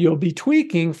 But that you'll be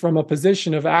tweaking from a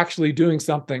position of actually doing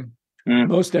something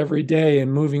most every day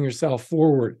and moving yourself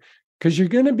forward. Because you're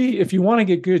going to be, if you want to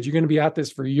get good, you're going to be at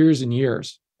this for years and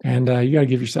years. And you got to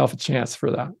give yourself a chance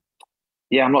for that.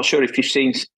 Yeah, I'm not sure if you've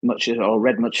seen much or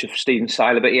read much of Stephen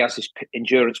Seiler, but he has this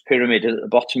endurance pyramid. At the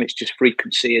bottom, it's just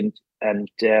frequency and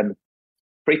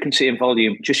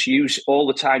volume. Just use all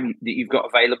the time that you've got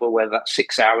available, whether that's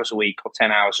 6 hours a week or 10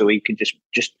 hours a week, and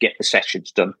just get the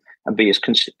sessions done and be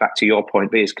back to your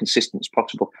point, be as consistent as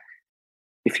possible.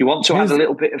 If you want to add a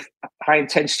little bit of high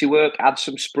intensity work, add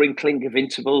some sprinkling of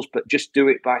intervals, but just do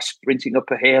it by sprinting up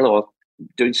a hill or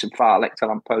doing some fartlek to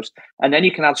lamppost, and then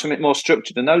you can add something more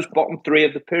structured. And those bottom three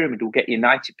of the pyramid will get you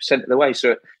 90% of the way.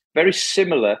 So very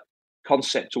similar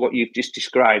concept to what you've just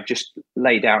described, just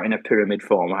laid out in a pyramid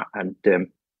format. And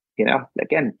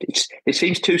again, it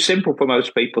seems too simple for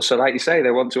most people. So like you say, they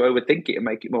want to overthink it and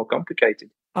make it more complicated.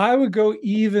 I would go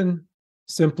even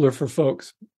simpler for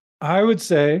folks. I would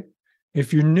say,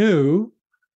 if you're new,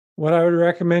 what I would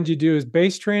recommend you do is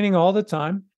base training all the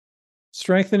time.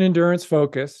 strength and endurance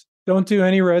focus. Don't do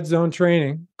any red zone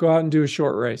training. Go out and do a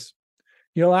short race.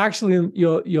 You'll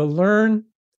learn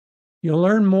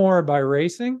more by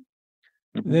racing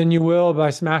than you will by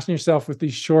smashing yourself with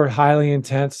these short, highly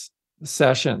intense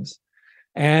sessions.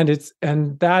 And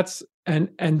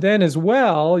then as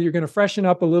well, you're going to freshen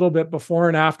up a little bit before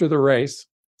and after the race.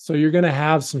 So you're going to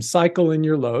have some cycle in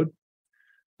your load.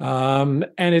 And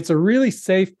it's a really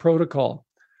safe protocol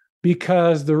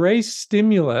because the race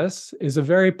stimulus is a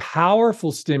very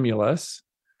powerful stimulus,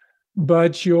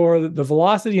 but the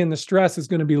velocity and the stress is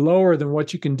going to be lower than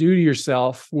what you can do to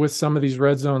yourself with some of these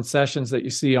red zone sessions that you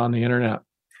see on the internet.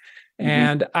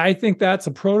 And I think that's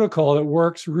a protocol that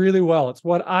works really well. It's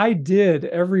what I did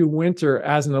every winter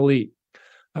as an elite.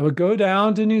 I would go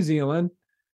down to New Zealand.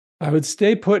 I would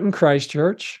stay put in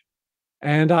Christchurch,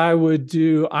 and I would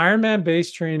do Ironman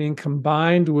base training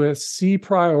combined with C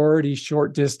priority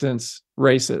short distance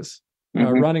races,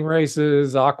 running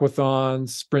races, aquathons,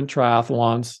 sprint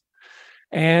triathlons.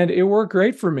 And it worked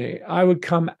great for me. I would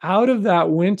come out of that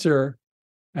winter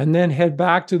and then head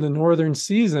back to the northern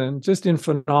season just in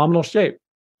phenomenal shape.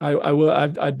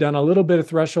 I'd done a little bit of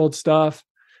threshold stuff.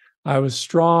 I was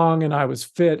strong and I was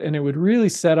fit, and it would really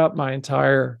set up my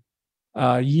entire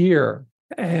year.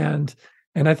 And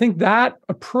I think that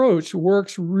approach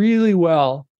works really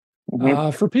well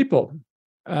for people.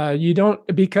 You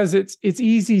don't, because it's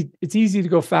easy to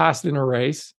go fast in a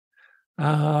race.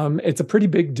 It's a pretty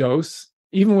big dose,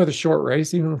 even with a short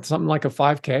race, even with something like a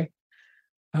 5K.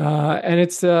 And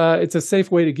it's a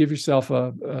safe way to give yourself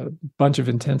a bunch of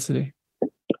intensity.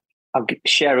 I'll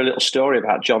share a little story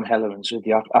about John Hellemans with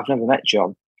you. I've never met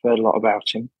John, heard a lot about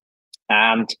him.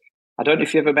 And I don't know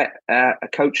if you ever met a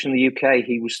coach in the UK.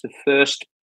 He was the first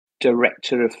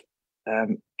director of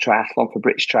triathlon for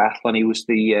British Triathlon. He was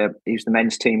the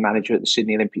men's team manager at the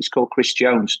Sydney Olympics, called Chris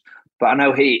Jones. But I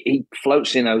know he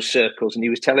floats in those circles, and he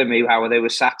was telling me how they were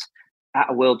sat at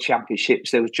a World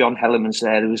Championships. There was John Hellemans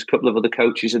there. There was a couple of other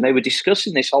coaches, and they were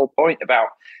discussing this whole point about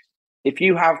if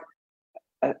you have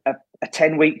a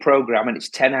 10-week program and it's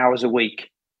 10 hours a week,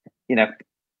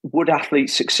 would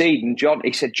athletes succeed? And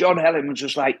he said John Hellemans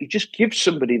was like, you just give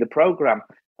somebody the program.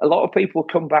 A lot of people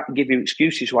come back and give you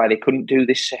excuses why they couldn't do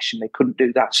this session, they couldn't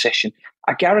do that session.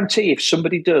 I guarantee if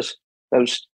somebody does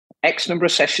those X number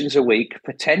of sessions a week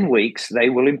for 10 weeks, they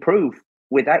will improve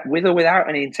with or without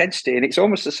any intensity. And it's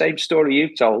almost the same story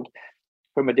you told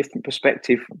from a different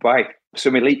perspective by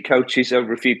some elite coaches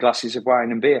over a few glasses of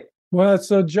wine and beer. Well,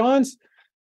 so John's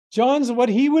what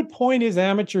he would point his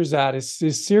amateurs at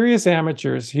is serious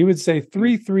amateurs. He would say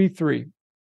 3-3-3,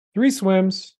 3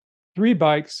 swims, 3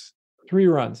 bikes, 3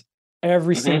 runs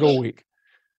every single week.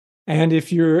 And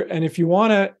if you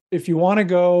want to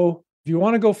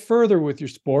go further with your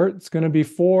sport, it's going to be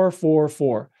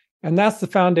 4-4-4. And that's the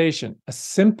foundation, a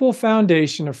simple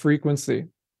foundation of frequency.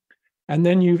 And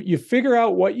then you figure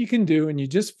out what you can do, and you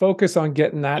just focus on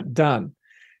getting that done.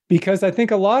 Because I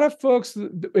think a lot of folks,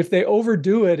 if they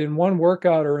overdo it in one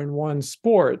workout or in one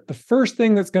sport, the first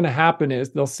thing that's going to happen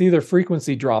is they'll see their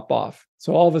frequency drop off.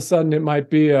 So all of a sudden it might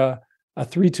be a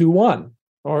 3-2-1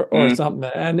 or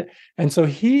something. And so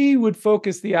he would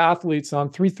focus the athletes on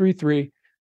 3-3-3,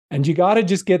 and you got to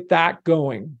just get that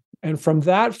going. And from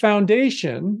that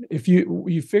foundation, if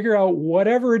you figure out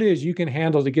whatever it is you can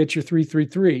handle to get your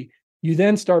 3-3-3, you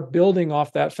then start building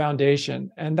off that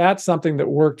foundation. And that's something that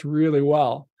worked really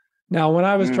well. Now, when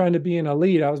I was trying to be an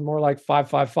elite, I was more like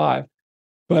 5-5-5,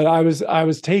 but I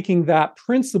was taking that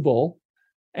principle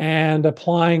and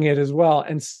applying it as well,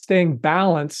 and staying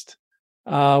balanced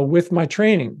with my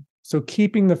training. So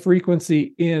keeping the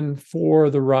frequency in for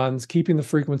the runs, keeping the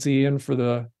frequency in for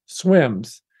the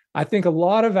swims. I think a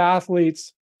lot of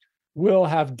athletes will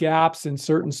have gaps in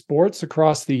certain sports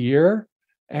across the year.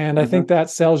 And I think that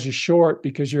sells you short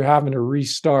because you're having to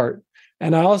restart.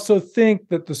 And I also think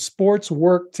that the sports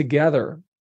work together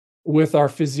with our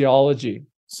physiology.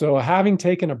 So having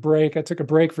taken a break, I took a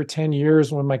break for 10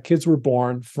 years when my kids were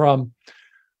born from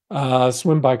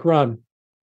swim, bike, run.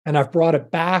 And I've brought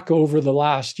it back over the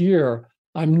last year.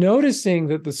 I'm noticing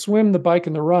that the swim, the bike,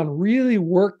 and the run really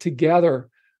work together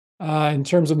in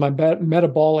terms of my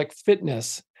metabolic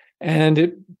fitness. And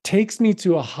it takes me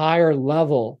to a higher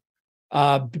level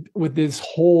with this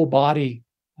whole body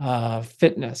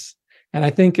fitness. And I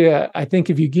think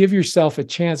if you give yourself a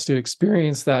chance to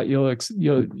experience that, you'll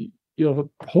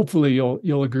hopefully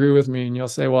agree with me, and you'll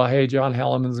say, well, hey, John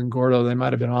Hellemans and Gordo, they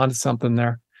might have been onto something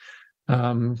there.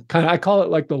 I call it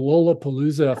like the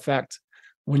Lollapalooza effect.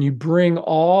 When you bring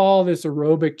all this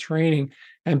aerobic training,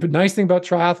 and the nice thing about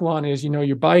triathlon is,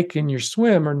 your bike and your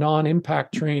swim are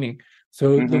non-impact training.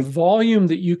 So the volume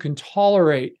that you can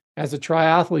tolerate as a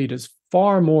triathlete is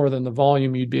far more than the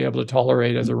volume you'd be able to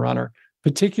tolerate as a runner,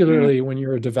 particularly when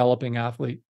you're a developing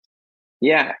athlete.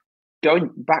 Yeah.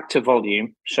 Going back to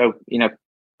volume. So,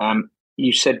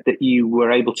 you said that you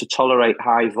were able to tolerate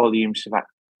high volumes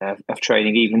of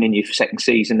training even in your second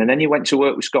season, and then you went to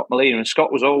work with Scott Molina, and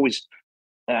Scott was always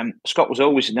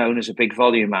known as a big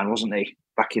volume man, wasn't he,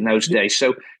 back in those days?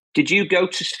 So did you go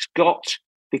to Scott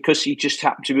because he just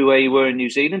happened to be where you were in New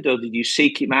Zealand, or did you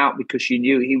seek him out because you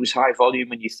knew he was high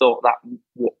volume and you thought that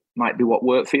might be what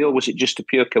worked for you, or was it just a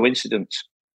pure coincidence?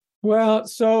 Well,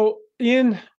 so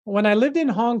when I lived in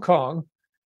Hong Kong,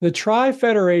 the Tri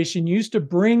Federation used to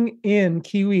bring in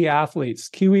Kiwi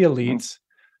elites,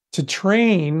 to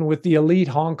train with the elite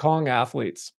Hong Kong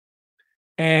athletes.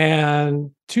 And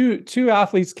two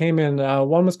athletes came in.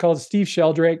 One was called Steve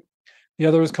Sheldrake. The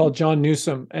other was called John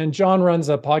Newsom. And John runs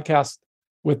a podcast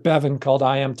with Bevan called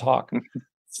I Am Talk.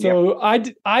 So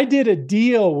I did a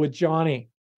deal with Johnny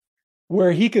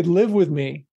where he could live with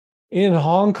me in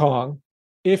Hong Kong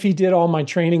if he did all my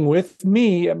training with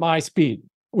me at my speed,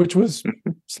 which was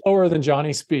slower than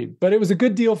Johnny's speed. But it was a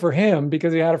good deal for him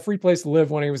because he had a free place to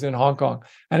live when he was in Hong Kong.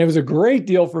 And it was a great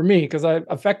deal for me because I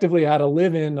effectively had a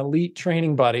live-in elite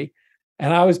training buddy.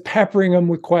 And I was peppering him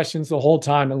with questions the whole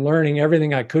time and learning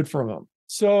everything I could from him.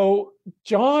 So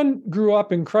John grew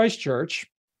up in Christchurch,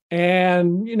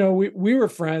 and we were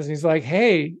friends. And he's like,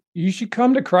 "Hey, you should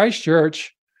come to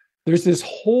Christchurch. There's this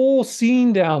whole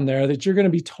scene down there that you're going to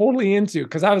be totally into."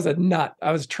 Because I was a nut.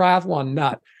 I was a triathlon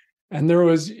nut. And there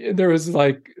was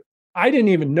like, I didn't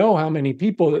even know how many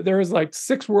people. There was like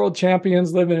 6 world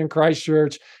champions living in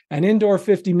Christchurch. An indoor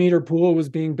 50-meter pool was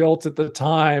being built at the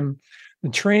time. The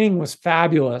training was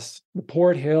fabulous. The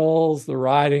Port Hills, the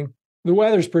riding. The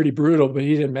weather's pretty brutal, but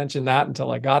he didn't mention that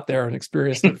until I got there and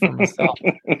experienced it for myself.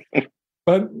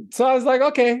 But so I was like,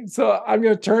 okay, so I'm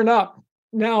going to turn up.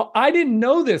 Now, I didn't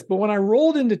know this, but when I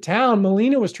rolled into town,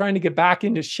 Molina was trying to get back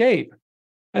into shape.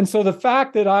 And so the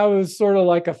fact that I was sort of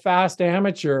like a fast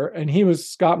amateur and he was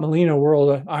Scott Molina,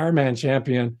 world Ironman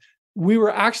champion, we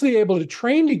were actually able to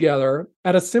train together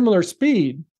at a similar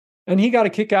speed. And he got a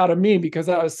kick out of me because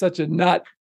I was such a nut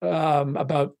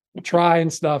about try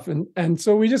and stuff. And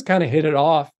so we just kind of hit it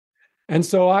off. And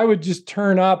so I would just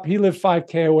turn up. He lived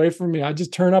 5K away from me. I'd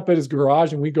just turn up at his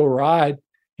garage and we'd go ride.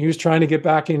 He was trying to get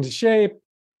back into shape.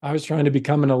 I was trying to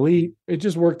become an elite. It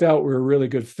just worked out. We were a really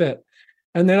good fit.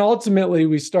 And then ultimately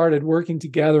we started working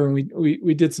together, and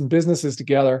we did some businesses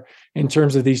together in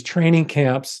terms of these training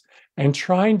camps and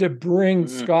trying to bring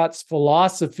Scott's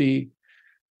philosophy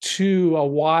to a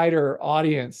wider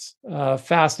audience,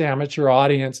 fast amateur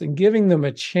audience, and giving them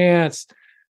a chance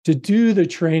to do the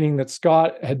training that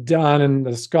Scott had done and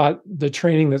the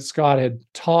training that Scott had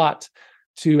taught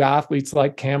to athletes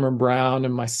like Cameron Brown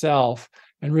and myself,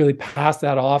 and really pass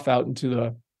that off out into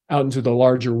the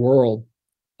larger world.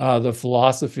 The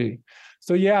philosophy.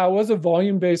 So yeah, it was a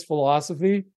volume-based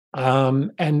philosophy.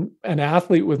 And an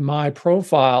athlete with my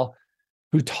profile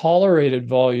who tolerated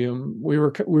volume, we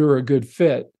were a good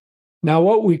fit. Now,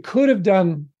 what we could have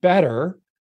done better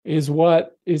is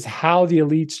how the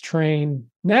elites train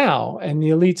now. And the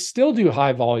elites still do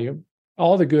high volume.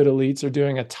 All the good elites are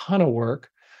doing a ton of work,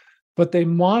 but they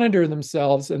monitor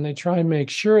themselves and they try and make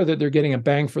sure that they're getting a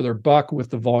bang for their buck with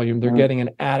the volume. They're getting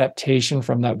an adaptation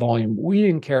from that volume. We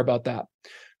didn't care about that.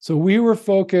 So we were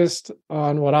focused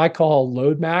on what I call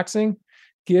load maxing,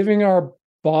 giving our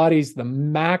bodies the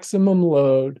maximum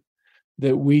load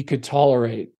that we could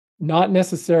tolerate, not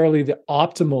necessarily the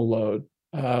optimal load.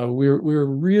 We were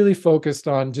really focused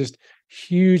on just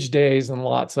huge days and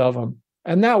lots of them.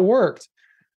 And that worked,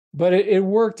 but it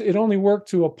worked. It only worked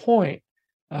to a point.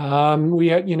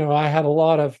 I had a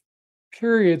lot of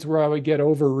periods where I would get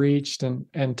overreached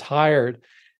and tired.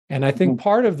 And I think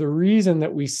part of the reason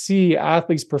that we see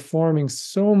athletes performing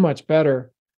so much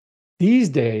better these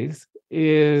days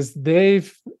is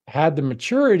they've had the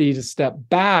maturity to step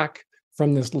back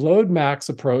from this load max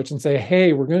approach and say,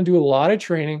 hey, we're going to do a lot of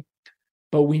training,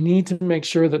 but we need to make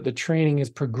sure that the training is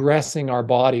progressing our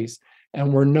bodies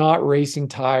and we're not racing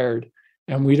tired.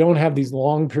 And we don't have these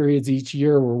long periods each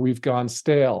year where we've gone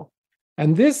stale.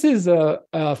 And this is a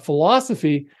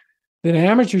philosophy that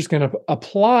amateurs can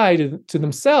apply to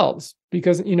themselves,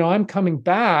 because, I'm coming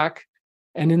back,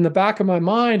 and in the back of my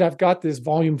mind, I've got this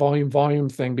volume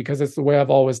thing because it's the way I've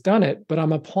always done it. But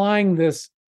I'm applying this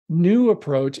new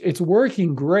approach. It's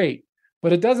working great,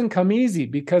 but it doesn't come easy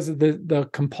because of the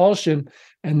compulsion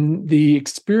and the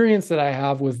experience that I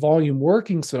have with volume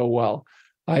working so well.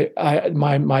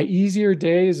 My easier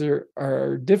days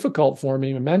are difficult for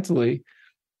me mentally,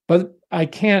 but I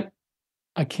can't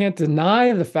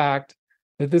deny the fact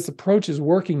that this approach is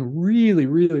working really,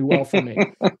 really well for me.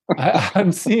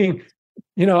 I'm seeing,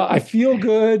 I feel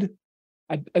good.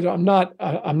 I'm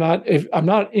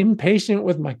not impatient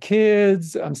with my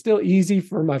kids. I'm still easy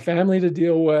for my family to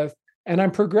deal with, and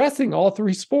I'm progressing all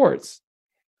three sports.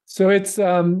 So it's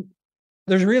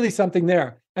there's really something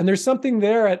there, and there's something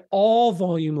there at all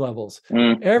volume levels.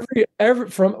 Every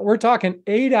from we're talking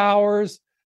 8 hours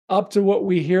up to what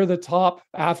we hear the top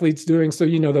athletes doing. So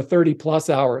the 30 plus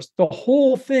hours. The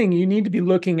whole thing, you need to be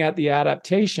looking at the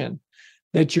adaptation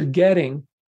that you're getting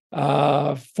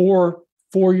for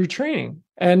your training.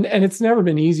 And it's never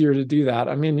been easier to do that.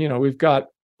 I mean, we've got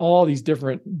all these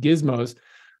different gizmos,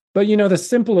 but the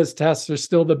simplest tests are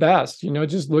still the best,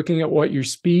 just looking at what your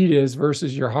speed is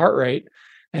versus your heart rate.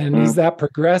 And is that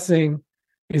progressing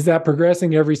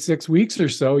every 6 weeks or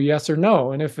so? Yes or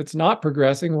no? And if it's not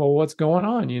progressing, well, what's going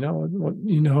on?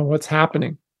 What's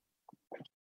happening?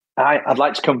 I'd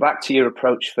like to come back to your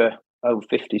approach for over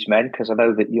 50s men, because I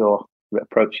know that you're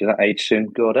approaching that age soon,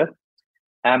 Gordo.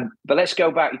 But let's go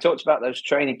back. You talked about those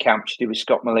training camps you did with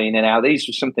Scott Molina. Now, these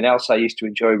were something else I used to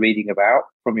enjoy reading about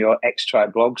from your X-Tri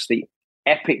blogs, the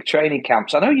epic training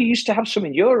camps. I know you used to have some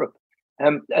in Europe.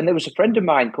 And there was a friend of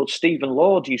mine called Stephen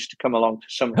Lord used to come along to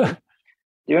some of them.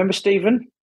 Do you remember Stephen?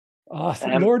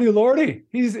 Lordy. Lordy.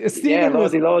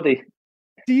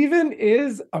 Stephen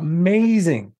is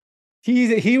amazing.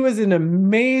 He was an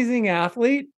amazing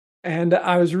athlete, and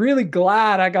I was really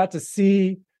glad I got to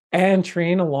see and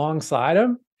train alongside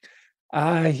him.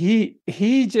 He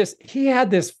had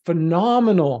this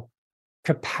phenomenal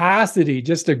capacity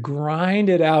just to grind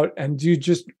it out and do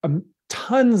just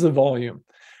tons of volume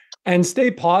and stay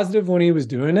positive when he was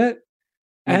doing it.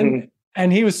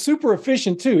 And he was super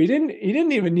efficient too. He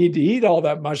didn't even need to eat all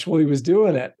that much while he was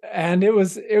doing it. And he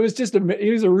was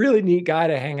a really neat guy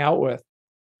to hang out with.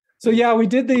 So yeah, we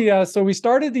did we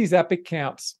started these epic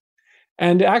camps.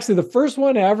 And actually the first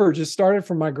one ever just started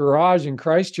from my garage in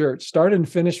Christchurch, started and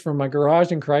finished from my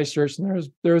garage in Christchurch. And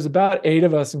there was about 8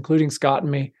 of us, including Scott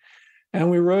and me. And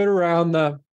we rode around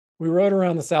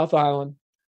the South Island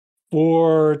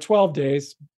for 12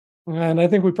 days. And I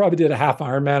think we probably did a half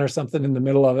Ironman or something in the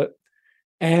middle of it.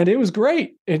 And it was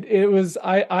great. It was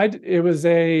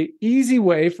a easy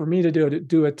way for me to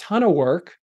do a ton of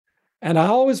work. And I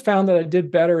always found that I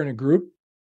did better in a group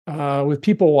with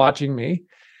people watching me.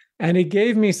 And it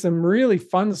gave me some really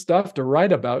fun stuff to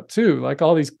write about too, like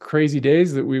all these crazy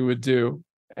days that we would do.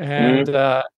 And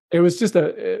it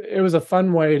was a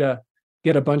fun way to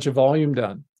get a bunch of volume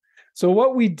done. So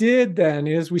what we did then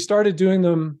is we started doing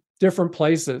them different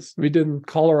places. We did in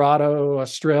Colorado,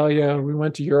 Australia. We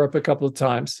went to Europe a couple of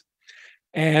times,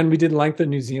 and we did length in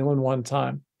New Zealand one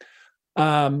time.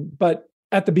 But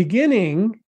at the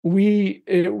beginning,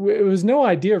 it was no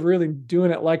idea of really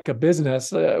doing it like a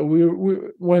business.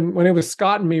 When it was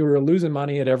Scott and me, we were losing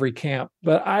money at every camp,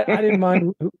 but I didn't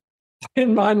mind.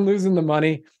 Didn't mind losing the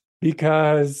money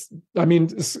because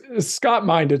Scott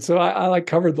minded, so I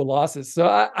covered the losses. So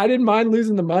I didn't mind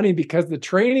losing the money because the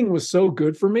training was so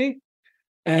good for me,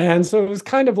 and so it was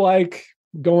kind of like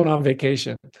going on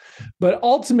vacation. But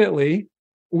ultimately,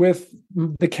 with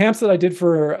the camps that I did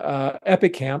for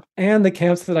Epic Camp and the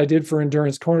camps that I did for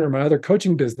Endurance Corner, my other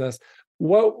coaching business,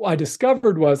 what I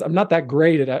discovered was I'm not that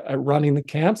great at running the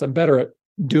camps. I'm better at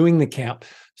doing the camp.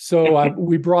 So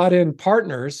we brought in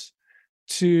partners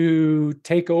to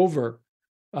take over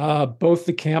both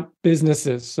the camp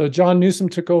businesses. So John Newsom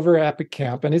took over Epic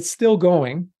Camp, and it's still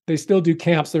going. They still do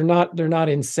camps. They're not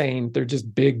insane. They're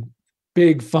just big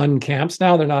fun camps.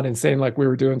 Now they're not insane like we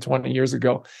were doing 20 years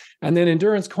ago. And then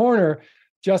Endurance Corner,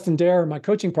 Justin Dare, my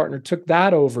coaching partner, took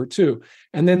that over too.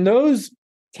 And then those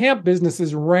camp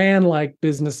businesses ran like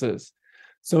businesses.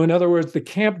 So in other words, the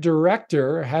camp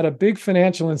director had a big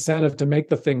financial incentive to make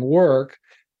the thing work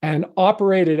and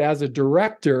operated as a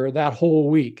director that whole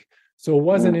week. So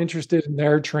wasn't interested in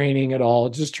their training at all,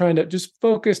 just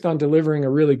focused on delivering a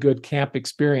really good camp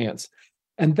experience.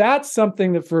 And that's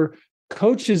something that for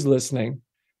coaches listening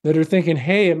that are thinking,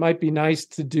 hey, it might be nice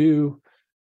to do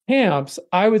camps,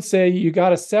 I would say you got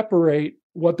to separate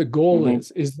what the goal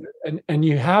is and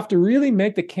you have to really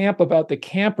make the camp about the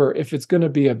camper if it's going to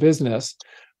be a business,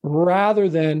 rather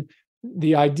than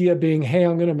the idea being, hey,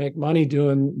 I'm going to make money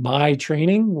doing my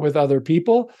training with other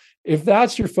people. If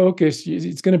that's your focus,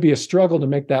 it's going to be a struggle to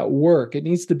make that work. It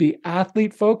needs to be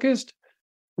athlete focused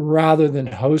rather than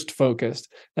host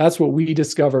focused. That's what we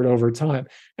discovered over time.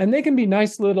 And they can be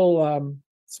nice little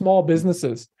small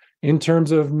businesses in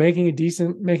terms of making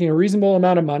a reasonable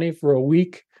amount of money for a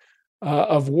week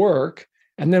of work.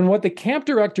 And then what the camp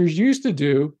directors used to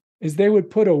do is they would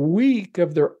put a week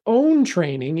of their own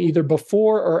training either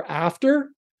before or after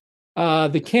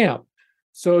the camp.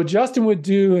 So Justin would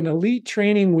do an elite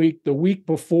training week the week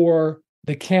before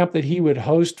the camp that he would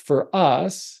host for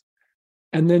us.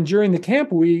 And then during the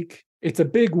camp week, it's a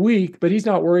big week, but he's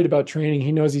not worried about training.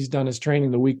 He knows he's done his training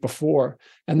the week before.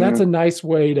 And that's a nice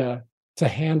way to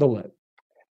handle it.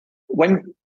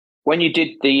 When you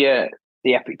did the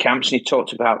epic camps and you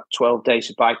talked about 12 days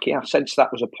of biking, I sensed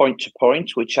that was a point to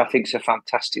point, which I think is a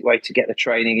fantastic way to get the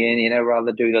training in, rather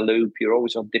than doing a loop. You're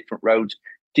always on different roads.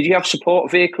 Did you have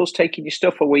support vehicles taking your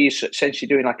stuff, or were you essentially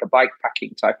doing like a bike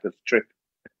packing type of trip?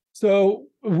 So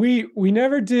we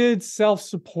never did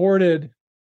self-supported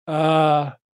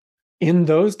in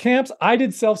those camps. I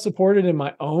did self-supported in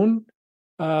my own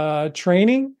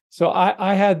training. So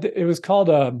I had, it was called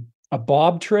a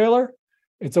bob trailer.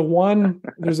 There's a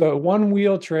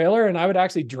one-wheel trailer, and I would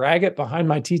actually drag it behind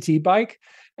my TT bike,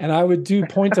 and I would do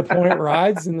point-to-point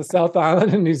rides in the South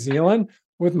Island in New Zealand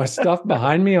with my stuff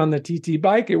behind me on the TT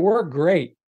bike. It worked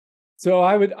great. So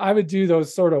I would do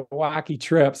those sort of wacky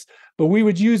trips, but we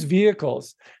would use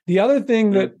vehicles. The other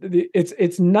thing that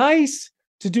it's nice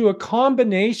to do a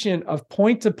combination of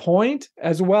point to point,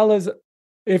 as well as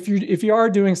if you are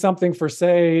doing something for,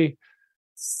 say,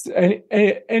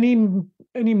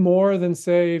 any more than,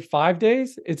 say, 5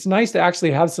 days, it's nice to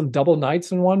actually have some double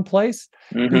nights in one place,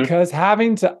 because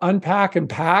having to unpack and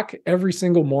pack every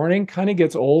single morning kind of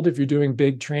gets old if you're doing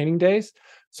big training days.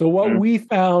 So what we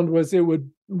found was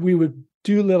we would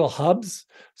do little hubs.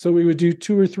 So we would do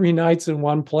 2 or 3 nights in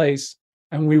one place,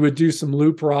 and we would do some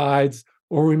loop rides,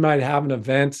 or we might have an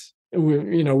event.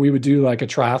 We would do like a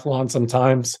triathlon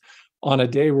sometimes on a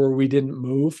day where we didn't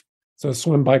move. So a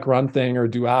swim, bike, run thing, or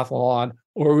duathlon,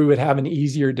 or we would have an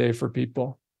easier day for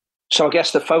people. So I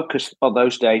guess the focus on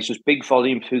those days was big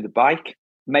volume through the bike,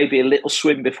 maybe a little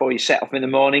swim before you set off in the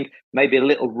morning, maybe a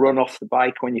little run off the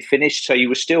bike when you finished. So you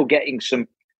were still getting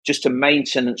just a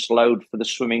maintenance load for the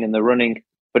swimming and the running,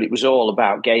 but it was all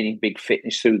about gaining big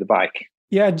fitness through the bike.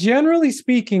 Yeah, generally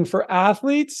speaking, for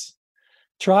athletes,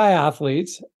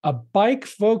 triathletes, a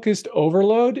bike-focused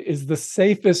overload is the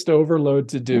safest overload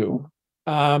to do,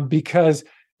 because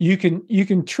you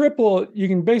can triple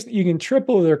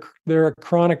their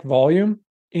chronic volume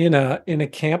in a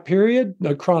camp period,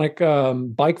 the chronic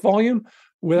bike volume,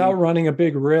 without running a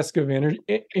big risk of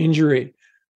injury.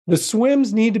 The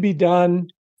swims need to be done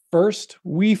first,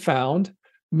 we found,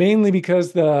 mainly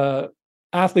because the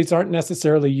athletes aren't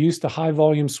necessarily used to high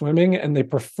volume swimming, and they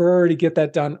prefer to get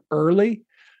that done early.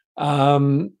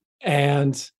 And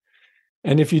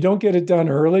if you don't get it done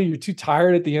early, you're too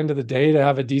tired at the end of the day to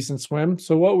have a decent swim.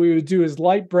 So what we would do is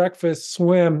light breakfast,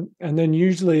 swim, and then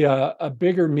usually a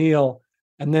bigger meal,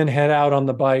 and then head out on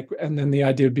the bike. And then the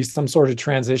idea would be some sort of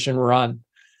transition run.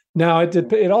 Now,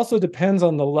 it also depends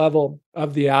on the level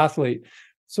of the athlete.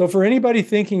 So for anybody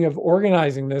thinking of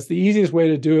organizing this, the easiest way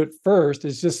to do it first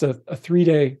is just a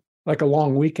 3-day, like a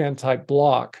long weekend type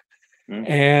block.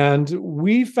 And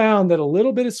we found that a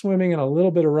little bit of swimming and a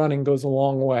little bit of running goes a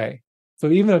long way. So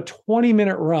even a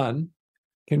 20-minute run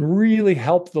can really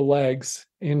help the legs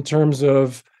in terms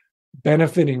of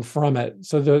benefiting from it.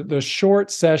 So the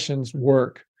short sessions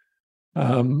work,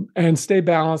 and stay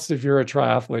balanced if you're a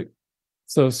triathlete.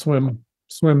 So swim,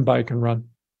 bike, and run.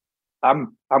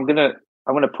 I'm gonna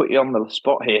put you on the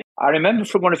spot here. I remember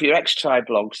from one of your X-Tri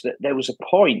blogs that there was a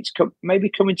point, maybe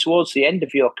coming towards the end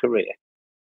of your career,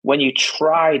 when you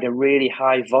tried a really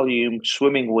high volume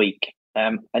swimming week.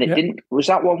 And it didn't. Was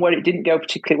that one where it didn't go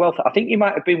particularly well? I think you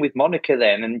might have been with Monica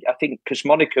then, and I think because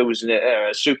Monica was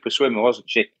a super swimmer, wasn't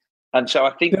she? And so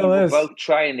I think we were both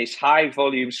trying this high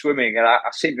volume swimming, and I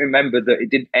seem to remember that it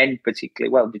didn't end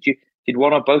particularly well. Did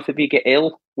one or both of you get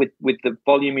ill with the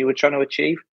volume you were trying to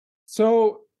achieve?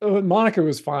 So Monica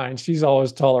was fine. She's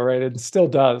always tolerated, and still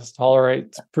does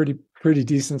tolerate pretty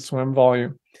decent swim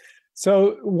volume.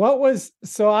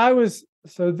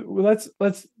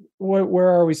 Where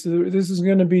are we? So this is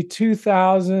going to be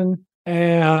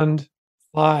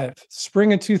 2005,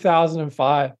 spring of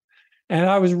 2005. And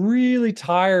I was really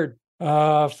tired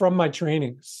from my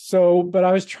training. But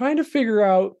I was trying to figure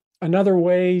out another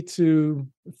way to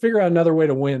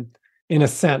win, in a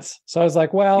sense. So I was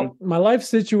like, well, my life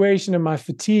situation and my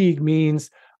fatigue means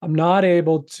I'm not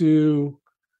able to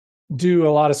do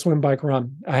a lot of swim, bike,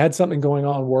 run. I had something going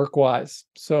on work-wise,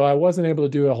 so I wasn't able to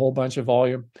do a whole bunch of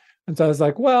volume. And so I was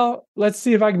like, well, let's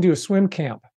see if I can do a swim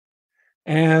camp.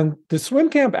 And the swim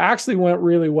camp actually went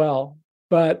really well.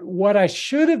 But what I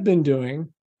should have been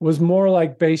doing was more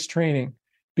like base training,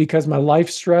 because my life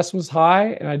stress was high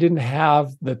and I didn't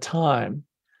have the time.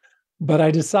 But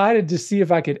I decided to see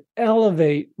if I could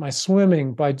elevate my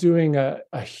swimming by doing a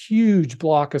huge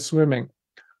block of swimming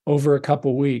over a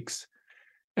couple weeks.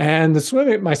 And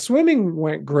my swimming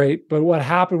went great, but what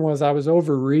happened was I was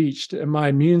overreached and my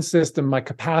immune system, my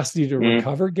capacity to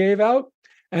recover gave out.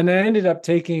 And I ended up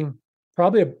taking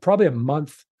probably a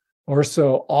month or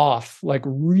so off, like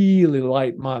really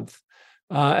light month,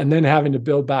 and then having to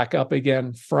build back up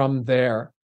again from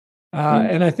there.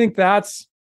 And I think that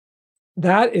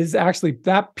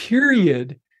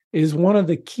period is one of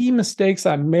the key mistakes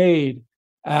I made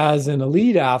as an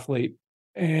elite athlete.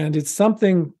 And it's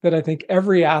something that I think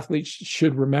every athlete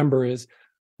should remember is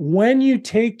when you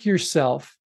take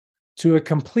yourself to a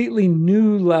completely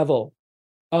new level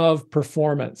of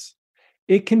performance,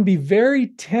 it can be very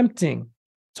tempting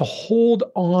to hold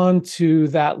on to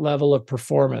that level of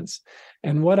performance.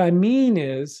 And what I mean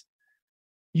is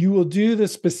you will do the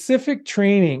specific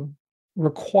training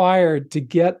required to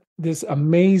get this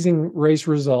amazing race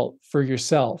result for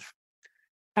yourself.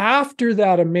 After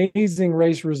that amazing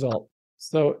race result,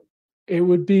 so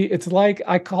it's like,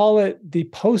 I call it the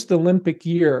post-Olympic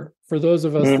year for those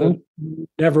of us that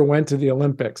never went to the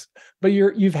Olympics. But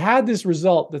you've had this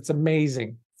result that's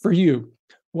amazing for you,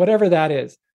 whatever that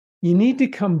is. You need to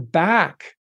come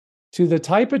back to the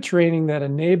type of training that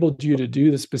enabled you to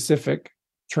do the specific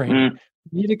training.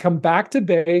 You need to come back to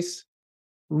base,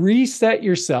 reset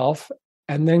yourself,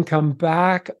 and then come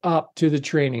back up to the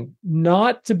training,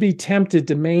 not to be tempted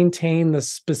to maintain the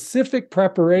specific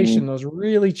preparation, those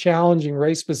really challenging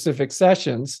race-specific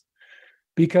sessions,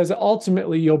 because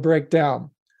ultimately you'll break down.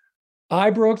 I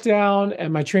broke down,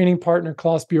 and my training partner,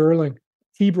 Klaus Björling,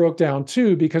 he broke down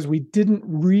too, because we didn't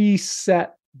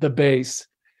reset the base.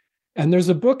 And there's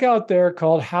a book out there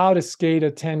called How to Skate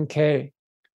a 10K.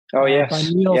 By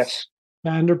Niels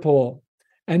van der Poel.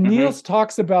 And Niels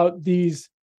talks about these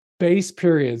base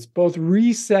periods, both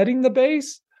resetting the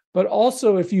base, but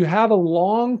also if you have a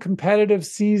long competitive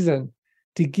season,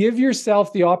 to give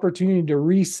yourself the opportunity to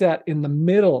reset in the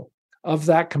middle of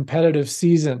that competitive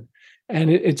season. And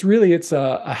it's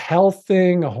a health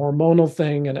thing, a hormonal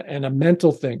thing, and a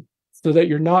mental thing, so that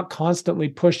you're not constantly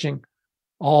pushing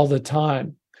all the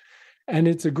time. And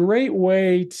it's a great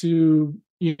way to,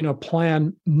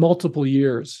 plan multiple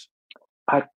years.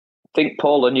 I think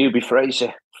Paula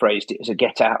Newby-Fraser phrased it as a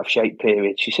get out of shape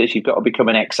period. She says you've got to become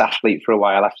an ex-athlete for a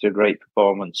while after a great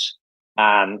performance.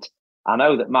 And I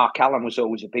know that Mark Allen was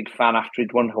always a big fan after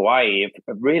he'd won Hawaii of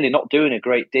really not doing a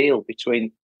great deal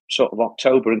between sort of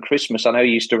October and Christmas. I know he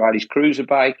used to ride his cruiser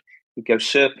bike. He'd go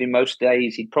surfing most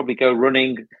days. He'd probably go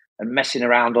running and messing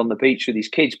around on the beach with his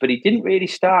kids, but he didn't really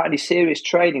start any serious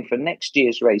training for next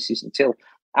year's races until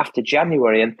after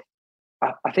January. And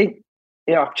I think,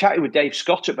 I've chatted with Dave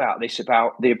Scott about this,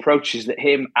 about the approaches that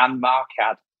him and Mark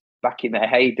had back in their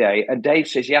heyday. And Dave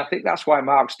says, I think that's why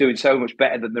Mark's doing so much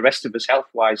better than the rest of us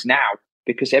health-wise now,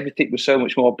 because everything was so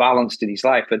much more balanced in his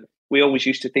life. And we always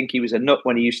used to think he was a nut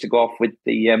when he used to go off with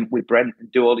with Brent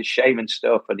and do all his shaman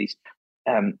stuff and his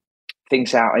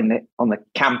things out on the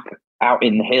camp out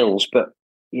in the hills. But,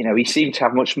 he seemed to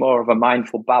have much more of a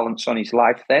mindful balance on his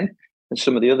life then than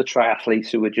some of the other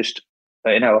triathletes who were just,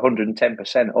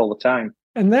 110% all the time.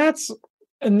 And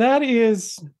that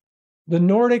is the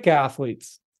Nordic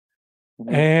athletes.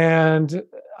 And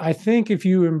I think if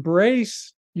you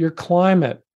embrace your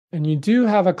climate, and you do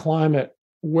have a climate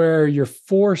where you're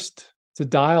forced to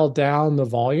dial down the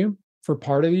volume for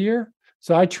part of the year.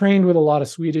 So I trained with a lot of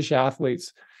Swedish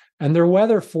athletes, and their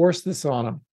weather forced this on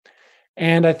them.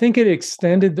 And I think it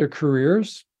extended their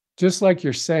careers, just like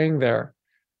you're saying there,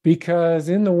 because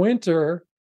in the winter,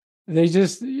 they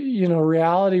just,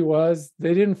 reality was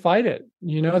they didn't fight it.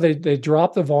 They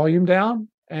dropped the volume down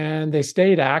and they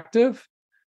stayed active,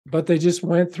 but they just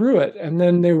went through it. And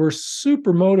then they were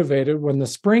super motivated when the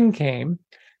spring came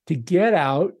to get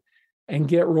out and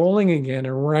get rolling again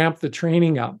and ramp the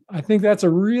training up. I think that's a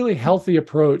really healthy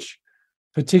approach,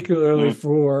 particularly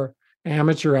for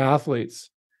amateur athletes.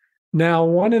 Now,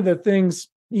 one of the things,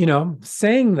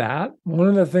 saying that, one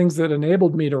of the things that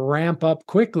enabled me to ramp up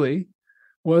quickly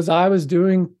was I was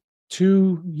doing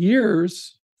 2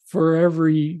 years for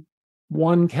every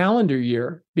 1 calendar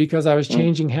year because I was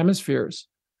changing hemispheres.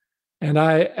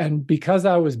 And because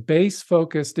I was base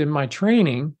focused in my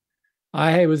training,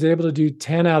 I was able to do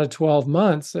 10 out of 12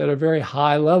 months at a very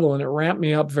high level, and it ramped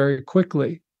me up very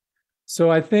quickly. So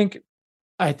I think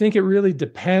it really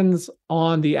depends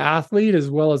on the athlete as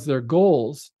well as their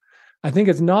goals. I think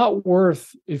it's not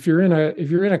worth, if you're in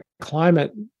a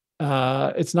climate,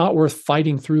 it's not worth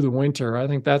fighting through the winter. I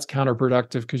think that's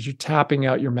counterproductive because you're tapping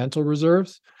out your mental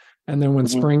reserves. And then when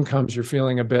spring comes, you're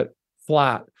feeling a bit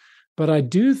flat. But I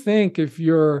do think if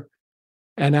you're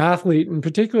an athlete, and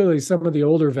particularly some of the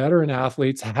older veteran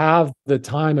athletes have the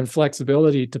time and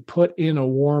flexibility to put in a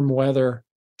warm weather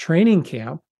training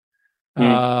camp,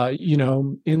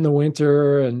 in the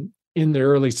winter and in the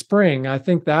early spring, I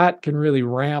think that can really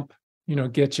ramp,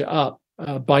 get you up,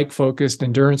 bike focused,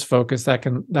 endurance focused, that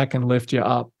can lift you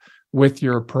up with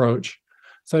your approach.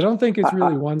 So I don't think it's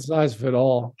really one size fit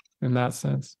all in that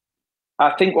sense.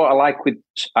 I think what I like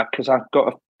because I've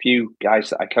got a few guys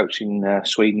that I coach in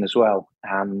Sweden as well,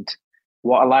 and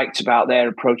what I liked about their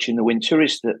approach in the winter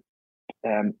is that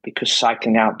because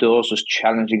cycling outdoors was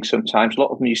challenging sometimes, a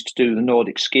lot of them used to do the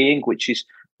Nordic skiing, which is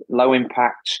low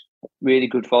impact, really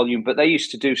good volume, but they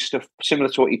used to do stuff similar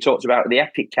to what you talked about at the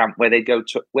Epic camp, where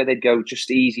they'd go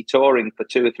just easy touring for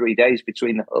 2 or 3 days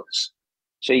between the huts.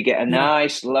 So you get a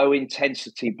nice low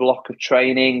intensity block of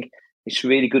training. It's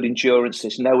really good endurance.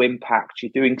 There's no impact.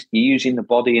 You're using the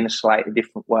body in a slightly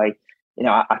different way.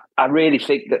 I really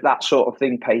think that sort of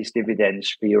thing pays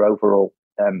dividends for your overall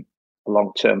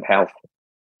long-term health.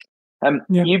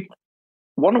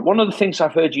 One of the things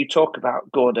I've heard you talk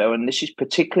about, Gordo, and this is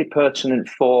particularly pertinent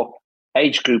for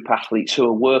age group athletes who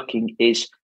are working, is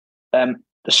the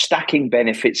stacking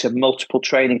benefits of multiple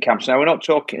training camps. Now, we're not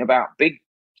talking about big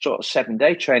sort of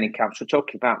 7-day training camps. We're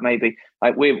talking about maybe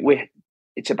like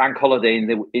it's a bank holiday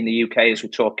in the UK as we're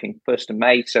talking 1st of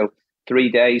May, so 3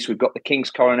 days. We've got the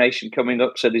King's coronation coming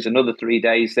up, so there's another 3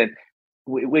 days. Then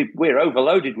we're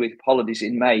overloaded with holidays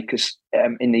in May because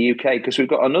in the UK, because we've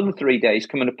got another 3 days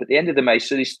coming up at the end of the May.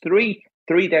 So there's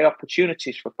three-day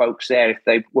opportunities for folks there if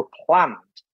they were planned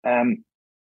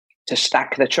to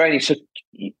stack their training. So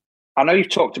I know you've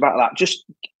talked about that. Just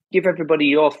give everybody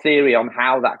your theory on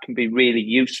how that can be really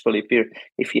useful if you're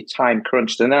time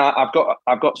crunched. And then I've got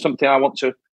a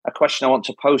question I want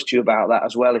to pose to you about that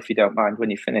as well, if you don't mind, when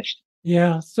you're finished.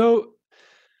 Yeah. So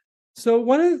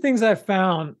one of the things I've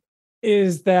found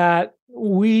is that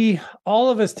all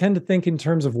of us tend to think in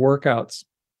terms of workouts,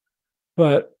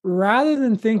 but rather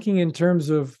than thinking in terms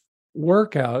of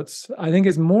workouts, I think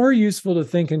it's more useful to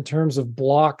think in terms of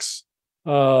blocks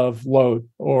of load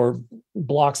or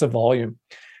blocks of volume.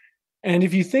 And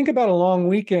if you think about a long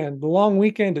weekend, the long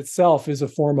weekend itself is a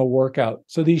form of workout.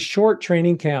 So these short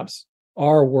training camps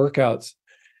are workouts.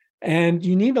 And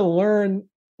you need to learn,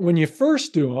 when you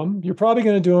first do them, you're probably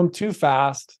going to do them too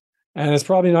fast, and it's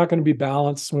probably not going to be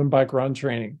balanced swim, bike, run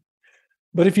training.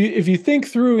 But if you think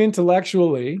through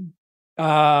intellectually,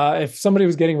 if somebody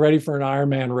was getting ready for an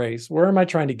Ironman race, where am I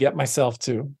trying to get myself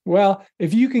to? Well,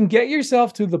 if you can get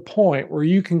yourself to the point where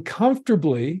you can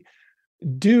comfortably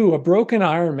do a broken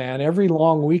Ironman every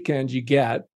long weekend you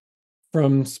get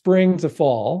from spring to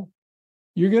fall,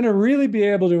 you're going to really be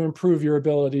able to improve your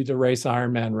ability to race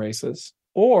Ironman races.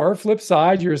 Or flip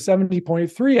side, you're a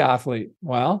 70.3 athlete.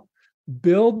 Well,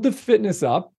 build the fitness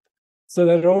up so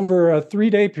that over a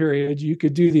 3-day period, you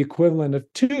could do the equivalent of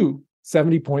 2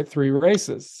 70.3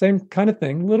 races. Same kind of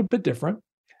thing, a little bit different.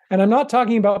 And I'm not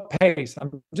talking about pace.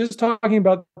 I'm just talking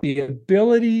about the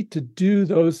ability to do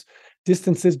those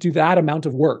distances, do that amount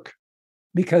of work.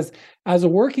 Because as a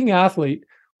working athlete,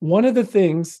 one of the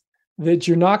things that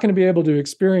you're not going to be able to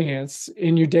experience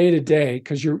in your day-to-day,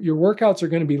 because your workouts are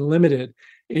going to be limited,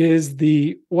 is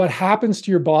what happens to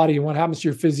your body and what happens to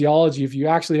your physiology if you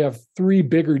actually have 3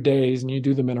 bigger days and you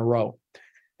do them in a row.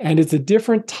 And it's a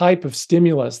different type of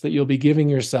stimulus that you'll be giving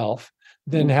yourself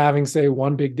than having, say,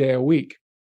 1 big day a week.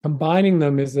 Combining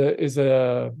them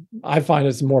I find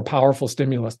it's a more powerful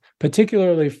stimulus,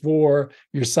 particularly for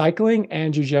your cycling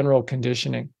and your general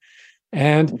conditioning.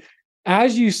 And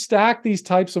as you stack these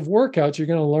types of workouts, you're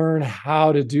going to learn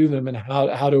how to do them and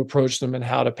how to approach them and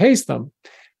how to pace them.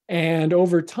 And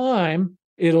over time,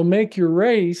 it'll make your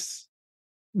race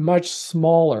much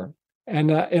smaller. And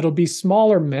it'll be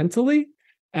smaller mentally,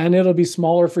 and it'll be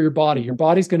smaller for your body. Your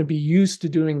body's going to be used to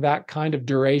doing that kind of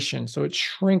duration. So it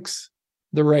shrinks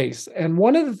the race. And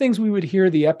one of the things we would hear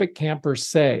the Epic campers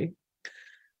say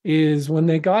is when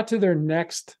they got to their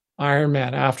next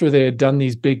Ironman after they had done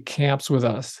these big camps with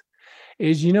us,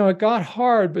 is, it got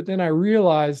hard, but then I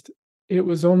realized it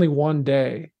was only 1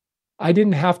 day. I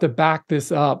didn't have to back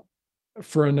this up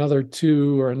for another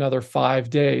 2 or another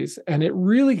 5 days. And it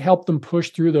really helped them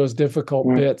push through those difficult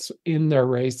bits in their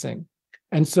racing.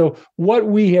 And so what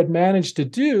we had managed to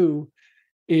do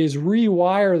is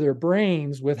rewire their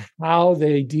brains with how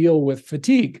they deal with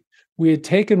fatigue. We had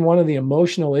taken one of the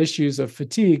emotional issues of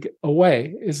fatigue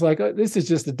away. It's like, this is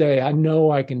just a day. I know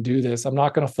I can do this. I'm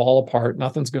not going to fall apart.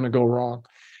 Nothing's going to go wrong.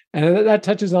 And that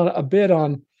touches on a bit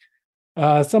on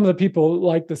some of the people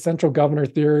like the central governor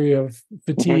theory of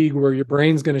fatigue, where your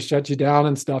brain's going to shut you down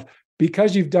and stuff.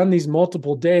 because you've done these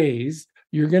multiple days,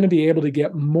 you're going to be able to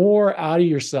get more out of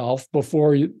yourself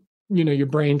before your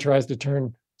brain tries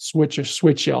to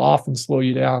switch you off and slow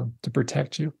you down to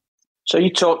protect you. So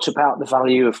you talked about the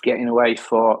value of getting away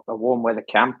for a warm weather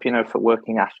camp, for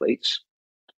working athletes.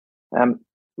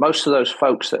 Most of those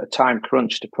folks that are time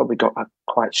crunched have probably got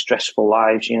quite stressful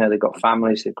lives. They've got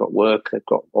families, they've got work, they've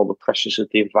got all the pressures of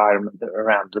the environment that are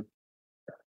around them.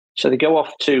 So they go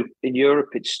off in Europe.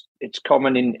 It's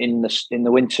common in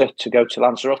the winter to go to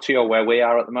Lanzarote, or where we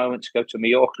are at the moment, to go to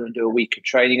Mallorca and do a week of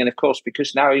training. And of course,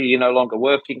 because now you're no longer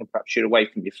working and perhaps you're away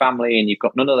from your family and you've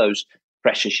got none of those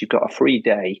pressures, you've got a free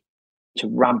day to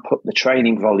ramp up the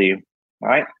training volume,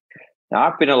 right? Now,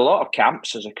 I've been in a lot of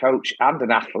camps as a coach and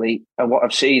an athlete, and what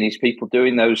I've seen is people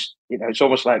doing those, it's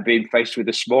almost like being faced with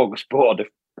a smorgasbord of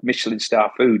Michelin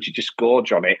star foods. You just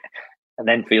gorge on it and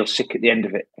then feel sick at the end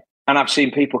of it. And I've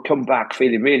seen people come back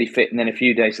feeling really fit, and then a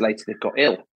few days later they've got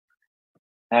ill.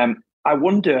 I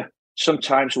wonder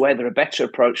sometimes whether a better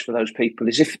approach for those people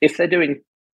is if they're doing,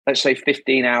 let's say,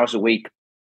 15 hours a week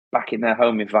back in their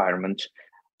home environment,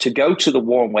 to go to the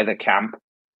warm weather camp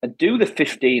and do the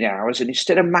 15 hours, and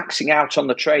instead of maxing out on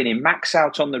the training, max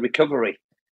out on the recovery.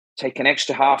 Take an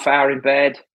extra half hour in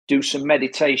bed, do some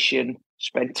meditation,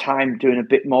 spend time doing a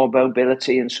bit more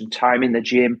mobility and some time in the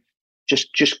gym.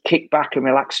 Just kick back and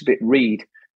relax a bit, read.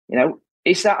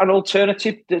 Is that an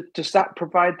alternative? Does that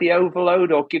provide the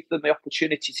overload or give them the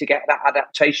opportunity to get that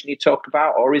adaptation you talk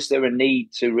about? Or is there a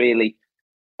need to really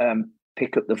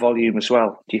pick up the volume as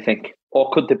well, do you think? Or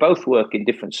could they both work in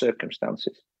different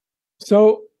circumstances?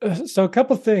 So a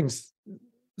couple of things.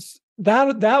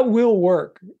 That will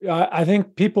work. I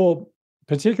think people,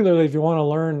 particularly if you want to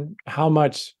learn how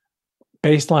much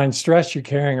baseline stress you're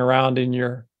carrying around in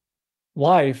your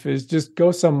life, is just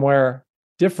go somewhere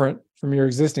different from your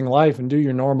existing life and do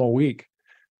your normal week.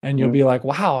 And you'll be like,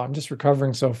 wow, I'm just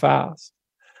recovering so fast.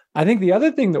 I think the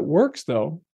other thing that works,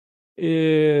 though,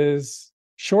 is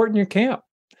shorten your camp.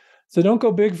 So don't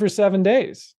go big for 7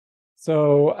 days.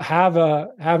 So have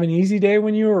an easy day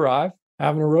when you arrive,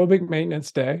 have an aerobic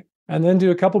maintenance day, and then do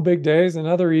a couple big days,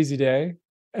 another easy day,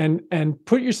 and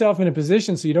put yourself in a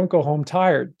position so you don't go home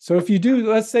tired. So if you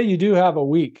do, let's say you do have a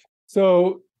week.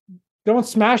 So don't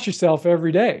smash yourself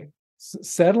every day.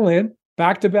 Settle in,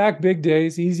 back-to-back big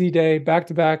days, easy day,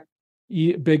 back-to-back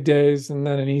big days, and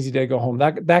then an easy day, go home.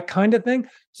 That kind of thing.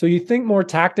 So you think more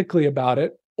tactically about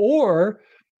it. Or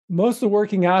most of the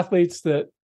working athletes that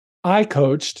I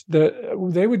coached,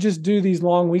 they would just do these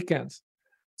long weekends.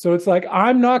 So it's like,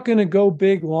 I'm not going to go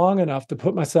big long enough to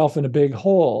put myself in a big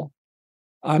hole.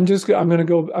 I'm going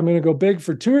to go big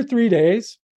for 2 or 3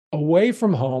 days away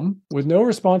from home with no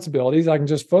responsibilities. I can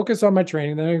just focus on my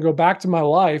training. Then I can go back to my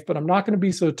life, but I'm not going to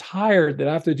be so tired that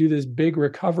I have to do this big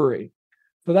recovery.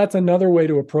 So that's another way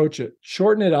to approach it.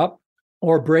 Shorten it up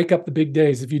or break up the big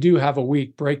days. If you do have a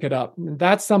week, break it up. And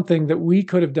that's something that we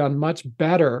could have done much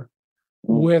better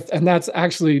with. And that's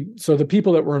actually, so the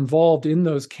people that were involved in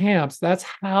those camps, that's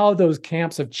how those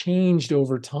camps have changed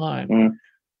over time.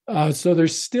 So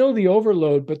there's still the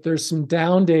overload, but there's some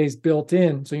down days built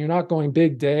in. So you're not going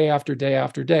big day after day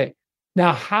after day.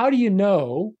 Now, how do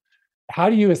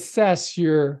you assess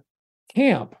your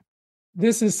camp?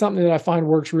 This is something that I find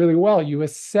works really well. You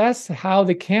assess how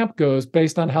the camp goes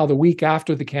based on how the week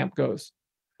after the camp goes.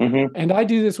 And I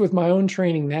do this with my own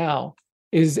training now,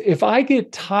 is if I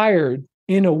get tired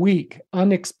in a week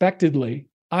unexpectedly,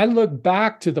 I look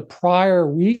back to the prior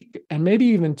week and maybe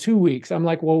even 2 weeks. I'm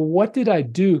like, well, what did I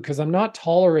do? Because I'm not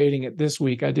tolerating it this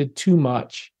week. I did too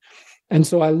much. And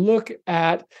so I look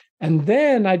at, and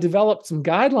then I developed some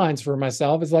guidelines for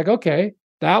myself. It's like, okay,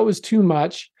 that was too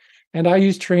much. And I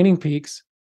use Training Peaks,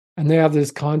 and they have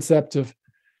this concept of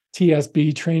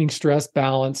TSB, training stress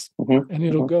balance, and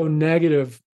it'll go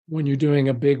negative when you're doing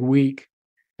a big week.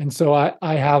 And so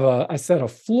I set a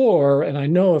floor, and I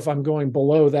know if I'm going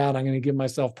below that, I'm going to give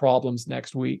myself problems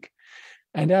next week.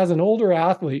 And as an older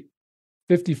athlete,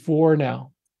 54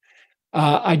 now,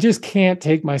 I just can't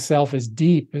take myself as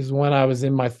deep as when I was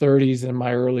in my 30s and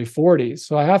my early 40s.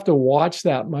 So I have to watch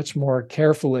that much more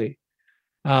carefully.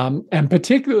 And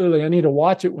particularly, I need to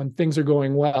watch it when things are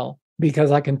going well,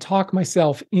 because I can talk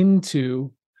myself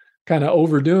into kind of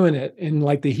overdoing it in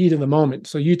like the heat of the moment.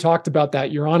 So you talked about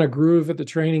that. You're on a groove at the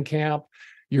training camp.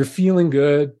 You're feeling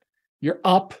good. You're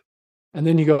up. And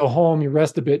then you go home, you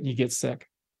rest a bit, and you get sick.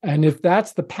 And if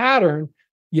that's the pattern,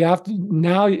 you have to,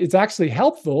 now it's actually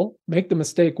helpful, make the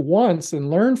mistake once and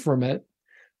learn from it,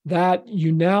 that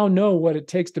you now know what it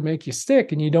takes to make you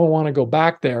sick, and you don't want to go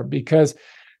back there, because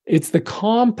it's the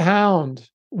compound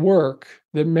work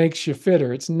that makes you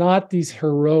fitter. It's not these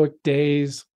heroic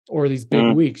days or these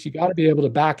big weeks. You got to be able to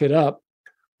back it up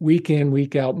week in,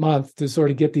 week out, month to sort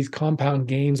of get these compound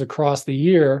gains across the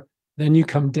year. Then you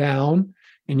come down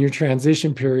in your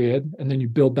transition period, and then you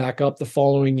build back up the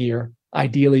following year,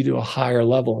 ideally to a higher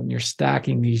level, and you're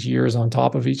stacking these years on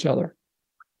top of each other.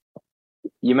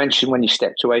 You mentioned when you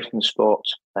stepped away from the sport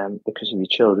because of your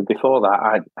children. Before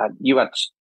that, you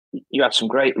had some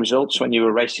great results when you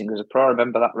were racing as a pro. I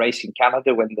remember that race in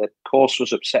Canada when the course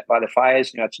was upset by the fires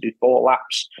and you had to do 4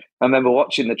 laps. I remember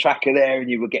watching the tracker there and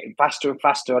you were getting faster and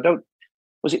faster.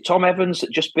 Was it Tom Evans that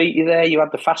just beat you there? You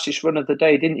had the fastest run of the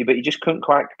day, didn't you? But you just couldn't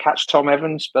quite catch Tom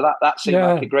Evans. But that seemed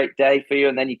like a great day for you.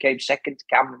 And then you came second to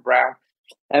Cameron Brown.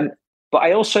 But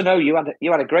I also know you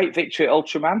had a great victory at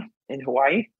Ultraman in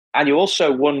Hawaii. And you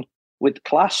also won with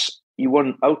class. You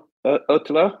won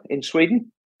Otelo in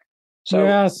Sweden. So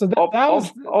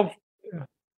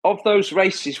of those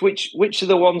races, which are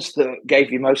the ones that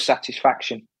gave you most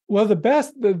satisfaction? Well,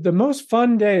 the most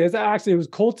fun day is actually, it was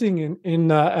colting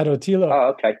in at Otelo.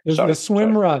 Oh, okay. The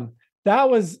swim run. That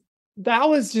was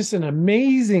just an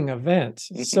amazing event.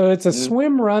 Mm-hmm. So it's a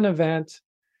swim run event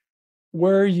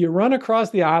where you run across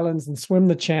the islands and swim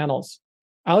the channels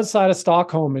outside of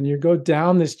Stockholm, and you go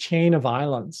down this chain of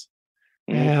islands.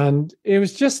 Mm-hmm. And it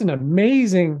was just an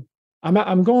amazing.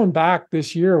 I'm going back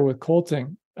this year with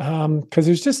colting because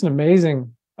it was just an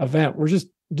amazing event. We're just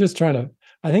trying to.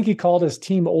 I think he called us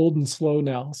Team Old and Slow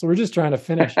now, so we're just trying to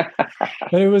finish.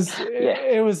 But it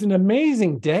was an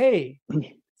amazing day.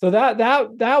 So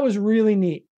that was really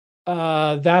neat.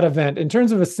 That event, in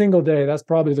terms of a single day, that's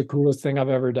probably the coolest thing I've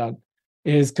ever done.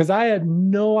 Is because I had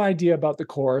no idea about the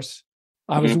course.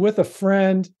 I was with a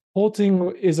friend.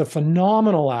 Holting is a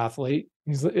phenomenal athlete.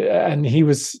 He's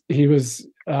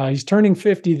turning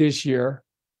 50 this year.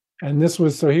 And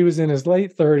he was in his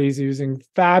late 30s. He was in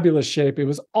fabulous shape. It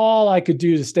was all I could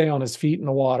do to stay on his feet in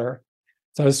the water.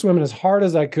 So I was swimming as hard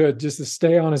as I could just to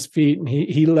stay on his feet. And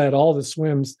he led all the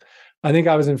swims. I think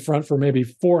I was in front for maybe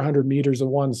 400 meters of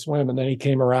one swim. And then he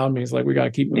came around me. He's like, we got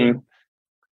to keep moving.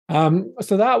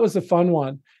 So that was a fun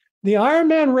one. The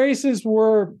Ironman races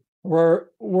were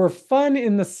fun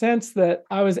in the sense that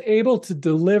I was able to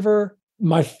deliver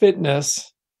my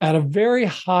fitness at a very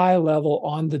high level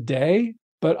on the day.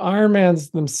 But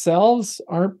Ironmans themselves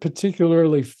aren't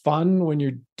particularly fun when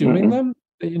you're doing them.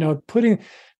 You know,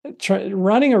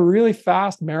 running a really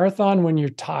fast marathon when you're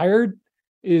tired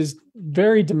is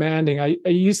very demanding.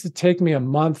 It used to take me a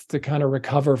month to kind of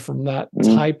recover from that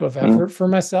type of effort for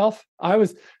myself.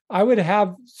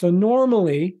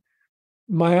 Normally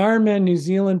my Ironman New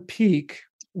Zealand peak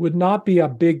would not be a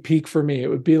big peak for me. It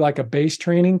would be like a base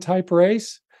training type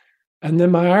race. And then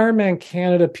my Ironman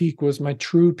Canada peak was my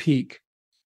true peak.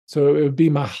 So it would be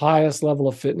my highest level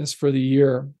of fitness for the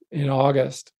year in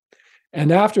August.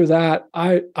 And after that,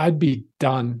 I'd be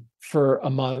done for a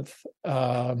month.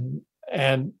 And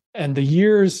the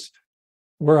years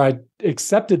where I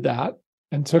accepted that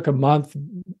and took a month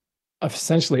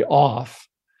essentially off,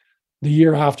 the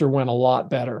year after went a lot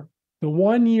better. The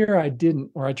 1 year I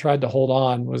didn't, or I tried to hold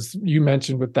on, was, you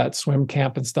mentioned with that swim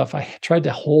camp and stuff. I tried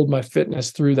to hold my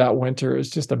fitness through that winter. It was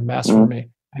just a mess for me.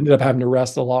 I ended up having to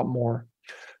rest a lot more.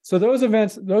 So those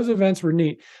events were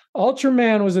neat.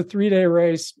 Ultraman was a 3-day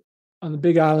race on the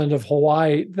big island of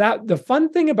Hawaii. The fun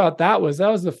thing about that was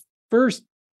the first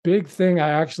big thing I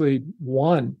actually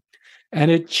won.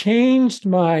 And it changed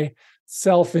my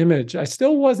self-image. I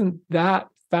still wasn't that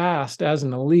fast as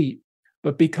an elite,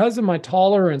 but because of my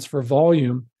tolerance for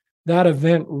volume, that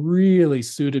event really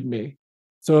suited me.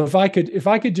 So if I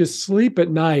could just sleep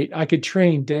at night, I could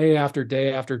train day after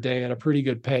day after day at a pretty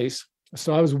good pace.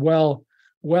 So I was well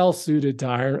suited to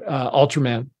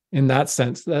Ultraman in that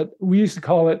sense. That we used to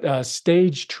call it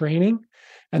stage training.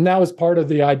 And that was part of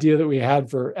the idea that we had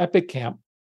for Epic Camp.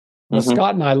 Well,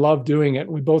 Scott and I loved doing it.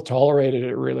 We both tolerated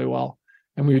it really well.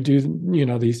 And we would do,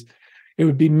 it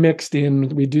would be mixed in.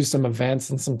 We'd do some events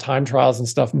and some time trials and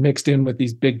stuff mixed in with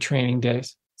these big training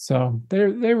days. So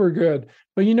they were good.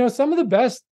 But, some of the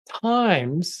best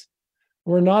times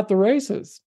were not the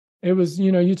races. It was,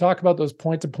 you talk about those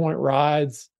point-to-point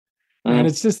rides. And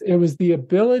it was the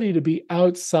ability to be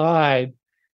outside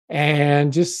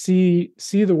and just see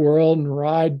the world and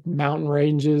ride mountain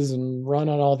ranges and run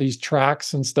on all these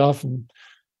tracks and stuff and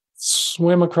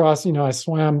swim across. I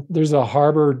swam. There's a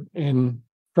harbor in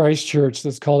Christchurch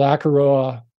that's called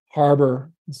Akaroa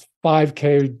Harbor. It's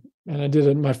 5K. And I did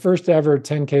it. My first ever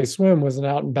 10K swim was an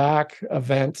out and back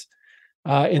event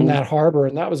in that harbor.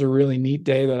 And that was a really neat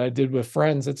day that I did with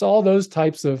friends. It's all those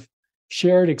types of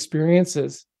shared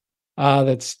experiences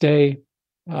that stay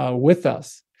with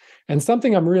us. And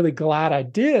something I'm really glad I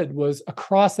did was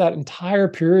across that entire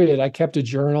period, I kept a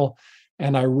journal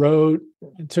and I wrote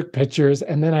and took pictures,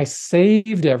 and then I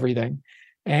saved everything.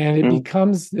 And it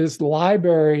becomes this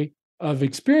library of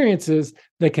experiences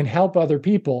that can help other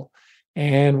people.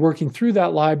 And working through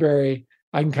that library,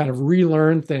 I can kind of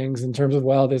relearn things in terms of,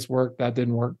 well, this worked, that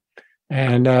didn't work,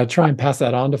 and try and pass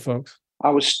that on to folks. I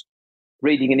was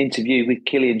reading an interview with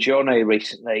Killian Jornet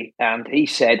recently, and he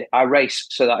said, I race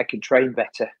so that I can train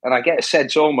better. And I get a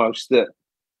sense almost that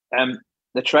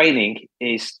the training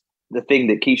is the thing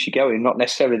that keeps you going, not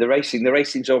necessarily the racing. The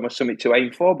racing's almost something to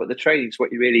aim for, but the training's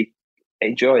what you really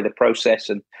enjoy, the process,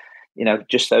 and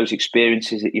just those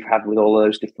experiences that you've had with all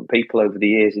those different people over the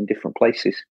years in different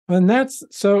places. And that's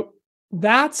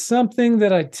something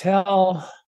that I tell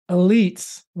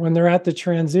elites when they're at the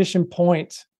transition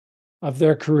point of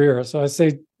their career. So I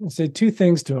say two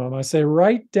things to them. I say,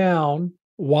 write down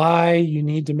why you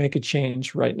need to make a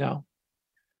change right now.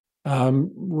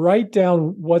 Write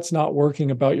down what's not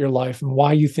working about your life and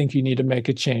why you think you need to make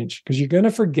a change, because you're going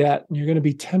to forget and you're going to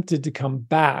be tempted to come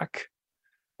back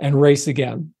and race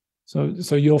again.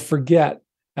 So you'll forget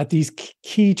at these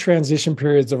key transition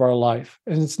periods of our life.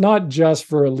 And it's not just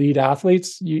for elite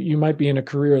athletes. You might be in a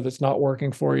career that's not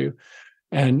working for you,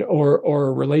 and or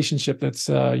a relationship that's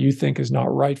you think is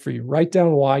not right for you. Write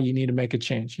down why you need to make a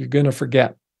change. You're going to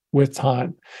forget with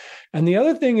time. And the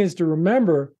other thing is to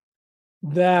remember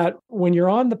that when you're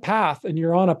on the path and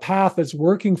you're on a path that's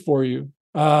working for you,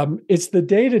 it's the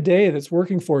day-to-day that's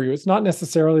working for you. It's not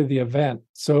necessarily the event.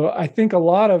 So I think a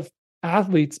lot of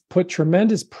athletes put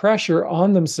tremendous pressure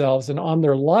on themselves and on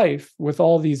their life with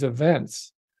all these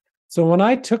events. So when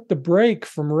I took the break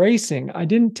from racing, I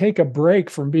didn't take a break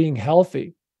from being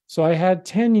healthy. So I had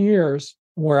 10 years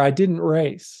where I didn't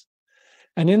race.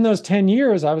 And in those 10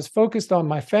 years, I was focused on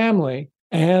my family.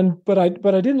 But I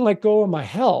didn't let go of my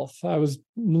health. I was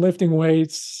lifting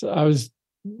weights. I was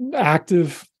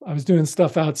active. I was doing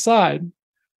stuff outside.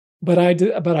 But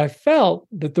I felt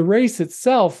that the race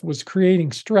itself was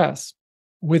creating stress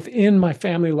within my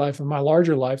family life and my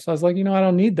larger life. So I was like, I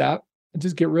don't need that.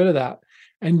 Just get rid of that.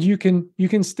 And you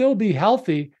can still be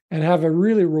healthy and have a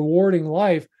really rewarding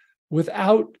life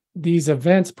without these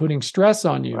events putting stress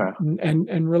on you. Wow.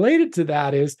 And related to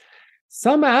that is,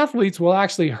 some athletes will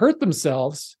actually hurt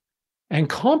themselves and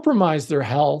compromise their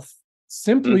health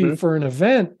simply for an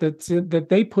event that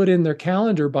they put in their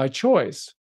calendar by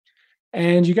choice.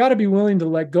 And you got to be willing to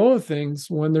let go of things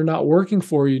when they're not working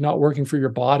for you, not working for your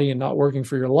body, and not working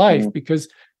for your life, because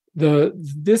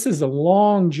this is a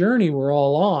long journey we're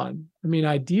all on. I mean,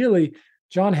 ideally,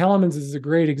 John Hellemans is a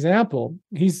great example.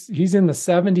 He's in the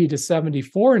 70 to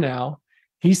 74 now.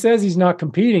 He says he's not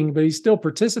competing, but he's still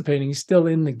participating. He's still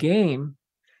in the game.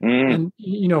 And,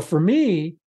 for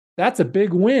me, that's a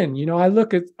big win. I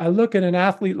look at an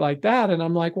athlete like that and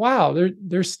I'm like, wow,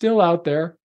 they're still out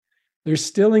there. They're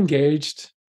still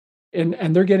engaged,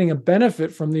 and they're getting a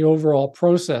benefit from the overall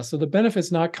process. So the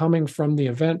benefit's not coming from the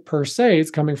event per se.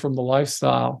 It's coming from the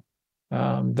lifestyle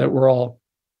that we're all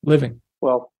living.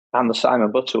 Well, and the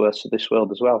Simon Butterworths of this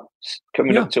world as well.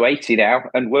 Coming up to 80 now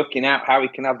and working out how he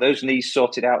can have those knees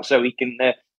sorted out so he can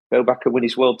go back and win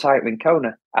his world title in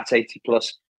Kona at 80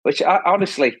 plus, which I,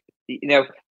 honestly,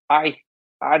 I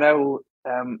know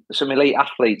some elite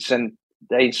athletes and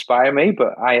they inspire me,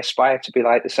 but I aspire to be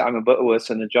like the Simon Butterworths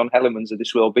and the John Hellemans of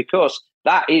this world, because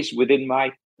that is within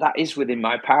my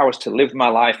powers to live my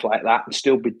life like that and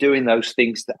still be doing those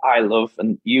things that I love,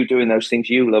 and you doing those things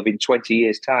you love in 20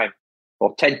 years time.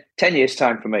 Or 10 years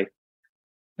time for me.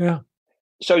 Yeah.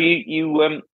 So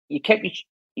you kept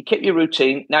your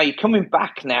routine. Now you're coming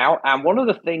back now, and one of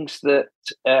the things that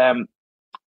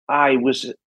I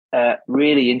was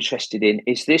really interested in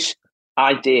is this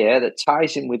idea that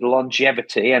ties in with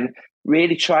longevity and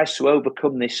really tries to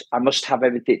overcome this "I must have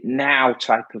everything now"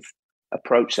 type of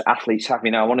approach that athletes have.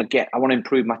 I want to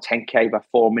improve my 10K by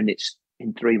 4 minutes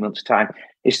in 3 months' time.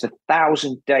 It's the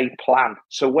 1,000-day plan.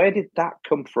 So where did that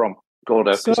come from,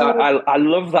 Gordo? Because I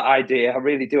love that idea. I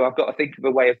really do. I've got to think of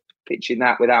a way of pitching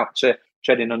that without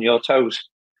treading on your toes.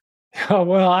 Oh,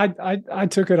 well, I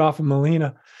took it off of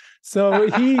Molina. So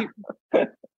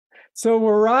so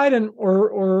we're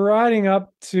riding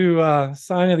up to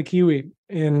Sign of the Kiwi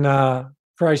in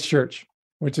Christchurch,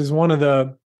 which is one of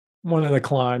the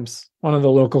climbs, one of the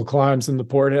local climbs in the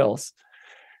Port Hills.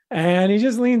 And he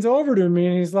just leans over to me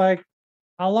and he's like,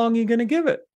 "How long are you going to give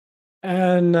it?"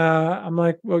 And I'm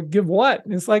like, "Well, give what?"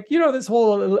 And it's like, this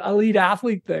whole elite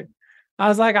athlete thing. I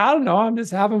was like, "I don't know. I'm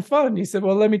just having fun." And he said,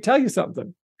 "Well, let me tell you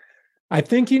something. I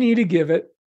think you need to give it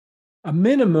a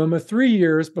minimum of 3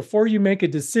 years before you make a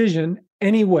decision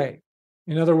anyway.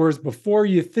 In other words, before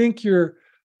you're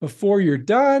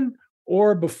done,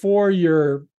 or before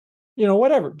you're,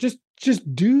 whatever,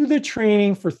 just do the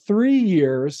training for 3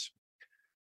 years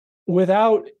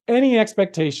without any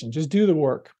expectation. Just do the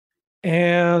work.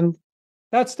 And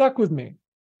that stuck with me.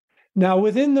 Now,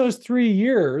 within those 3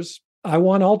 years, I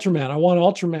won Ultraman. I won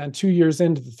Ultraman 2 years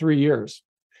into the 3 years.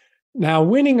 Now,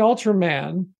 winning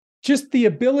Ultraman, just the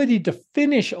ability to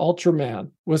finish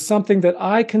Ultraman was something that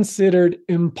I considered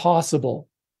impossible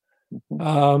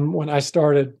when I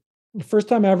started. The first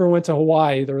time I ever went to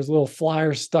Hawaii, there was a little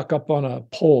flyer stuck up on a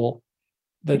pole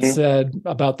that said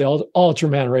about the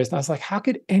Ultraman race. And I was like, how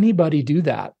could anybody do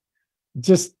that?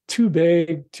 Just too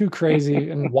big, too crazy.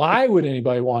 And why would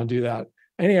anybody want to do that?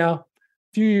 Anyhow, a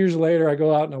few years later, I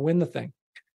go out and I win the thing.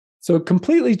 So it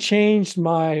completely changed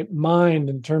my mind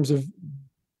in terms of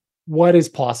what is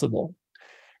possible.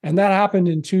 And that happened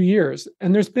in 2 years.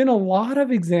 And there's been a lot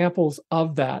of examples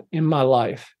of that in my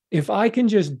life. If I can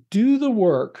just do the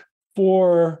work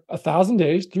for 1,000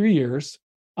 days, 3 years,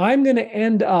 I'm going to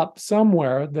end up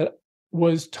somewhere that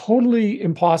was totally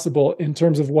impossible in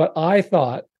terms of what I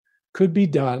thought could be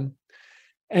done.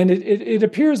 And it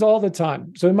appears all the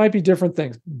time. So it might be different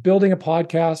things: building a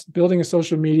podcast, building a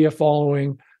social media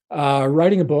following,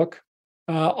 writing a book,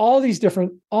 all these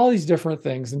different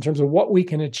things in terms of what we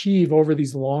can achieve over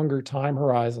these longer time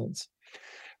horizons.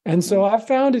 And so I've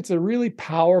found it's a really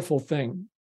powerful thing.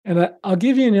 And I'll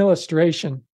give you an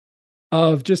illustration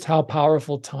of just how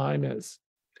powerful time is.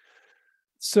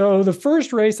 So the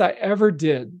first race I ever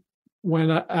did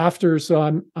so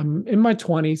I'm in my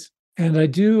 20s, and I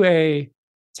do a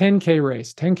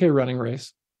 10K running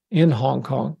race in Hong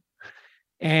Kong.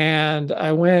 And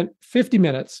I went 50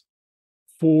 minutes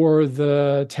for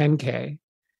the 10K,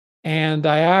 and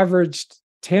I averaged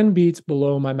 10 beats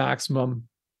below my maximum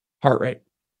heart rate.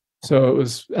 So it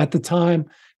was, at the time,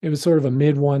 it was sort of a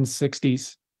mid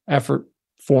 160s effort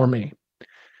for me.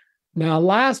 Now,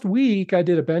 last week, I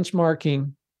did a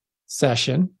benchmarking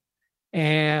session,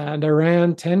 and I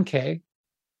ran 10K,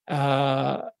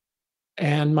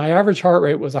 and my average heart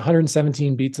rate was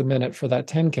 117 beats a minute for that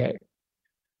 10K,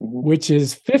 which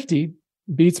is 50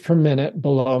 beats per minute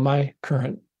below my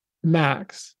current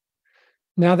max.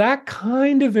 Now, that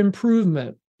kind of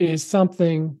improvement is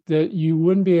something that you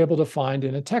wouldn't be able to find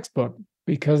in a textbook,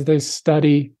 because they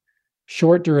study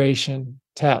short duration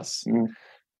tests.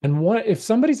 And if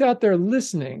somebody's out there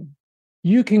listening,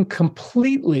 you can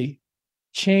completely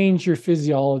change your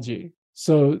physiology.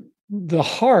 So the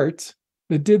heart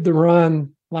that did the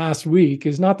run last week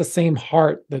is not the same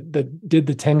heart that did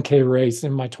the 10K race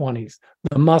in my 20s.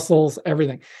 The muscles,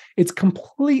 everything. It's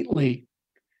completely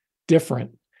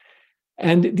different.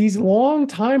 And these long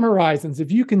time horizons,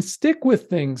 if you can stick with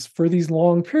things for these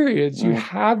long periods, you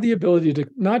have the ability to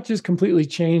not just completely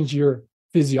change your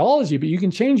physiology, but you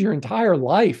can change your entire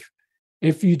life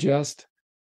if you just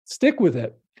stick with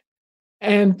it.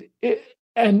 And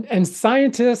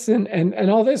scientists and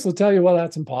all this will tell you, well,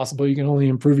 that's impossible. You can only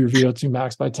improve your VO2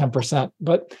 max by 10%.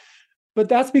 But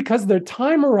that's because their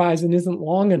time horizon isn't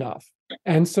long enough.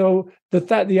 And so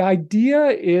the idea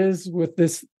is, with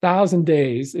this 1,000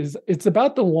 days, is it's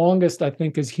about the longest, I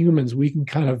think, as humans we can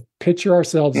kind of picture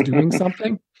ourselves doing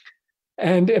something.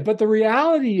 But the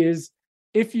reality is,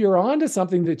 if you're onto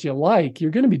something that you like,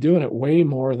 you're going to be doing it way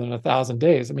more than 1,000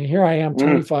 days. I mean, here I am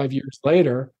 25 years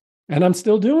later, and I'm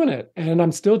still doing it. And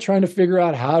I'm still trying to figure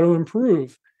out how to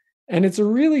improve. And it's a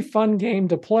really fun game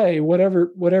to play, whatever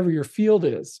your field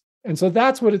is. And so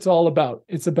that's what it's all about.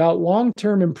 It's about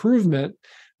long-term improvement,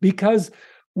 because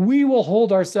we will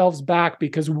hold ourselves back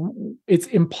because it's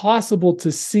impossible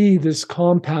to see this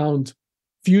compound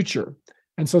future.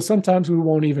 And so sometimes we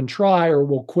won't even try, or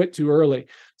we'll quit too early.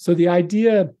 So the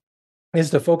idea is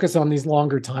to focus on these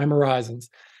longer time horizons.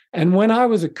 And when I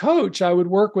was a coach, I would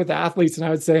work with athletes and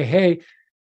I would say, hey,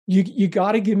 you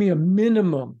got to give me a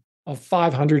minimum of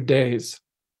 500 days.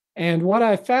 And what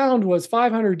I found was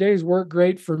 500 days worked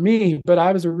great for me, but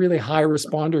I was a really high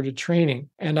responder to training.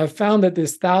 And I found that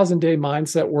this 1,000-day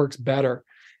mindset works better.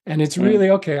 And it's really,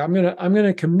 okay, I'm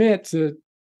gonna commit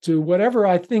to whatever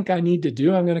I think I need to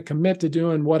do. I'm going to commit to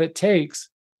doing what it takes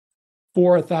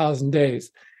for 1,000 days.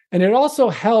 And it also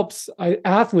helps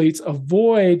athletes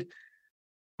avoid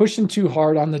pushing too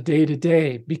hard on the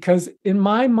day-to-day, because in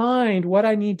my mind, what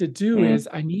I need to do is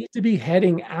I need to be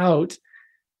heading out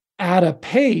at a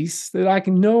pace that I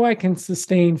can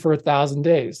sustain for 1,000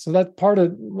 days. So that's part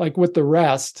of, like, with the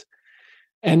rest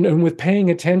and with paying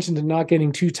attention to not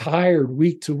getting too tired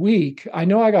week to week. I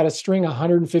know I got to string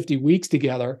 150 weeks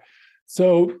together.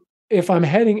 So if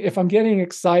I'm getting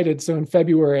excited, so in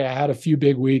February, I had a few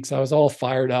big weeks. I was all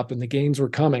fired up and the gains were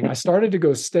coming. I started to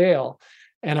go stale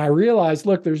and I realized,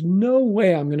 look, there's no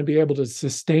way I'm going to be able to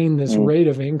sustain this rate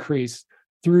of increase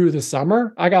through the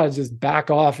summer. I got to just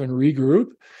back off and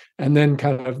regroup and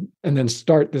then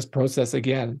start this process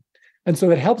again. And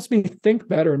so it helps me think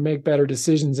better and make better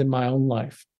decisions in my own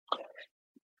life.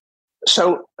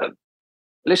 So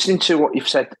listening to what you've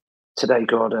said today,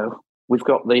 Gordo, we've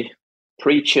got the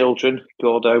pre-children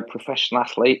Gordo, professional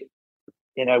athlete,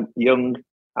 young,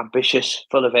 ambitious,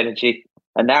 full of energy.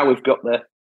 And now we've got the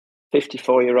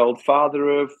 54-year-old father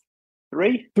of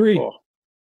three,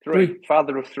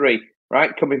 father of three,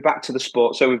 right? Coming back to the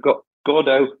sport. So we've got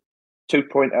Gordo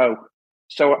 2.0.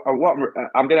 So what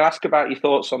I'm going to ask about your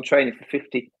thoughts on training for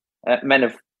 50 men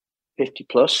of 50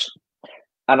 plus.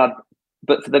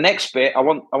 But for the next bit, I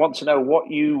want to know what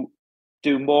you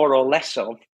do more or less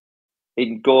of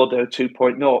in Gordo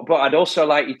 2.0. But I'd also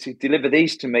like you to deliver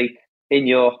these to me in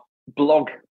your blog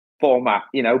format,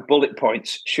 bullet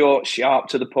points, short, sharp,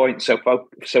 to the point, so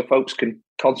folks can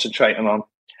concentrate on.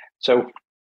 So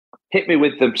hit me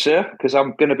with them, sir, because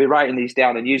I'm going to be writing these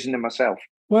down and using them myself.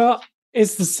 Well,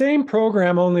 it's the same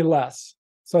program, only less.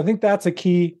 So I think that's a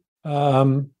key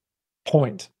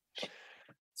point.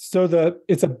 So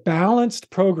it's a balanced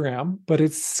program, but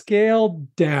it's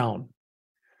scaled down.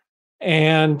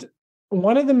 And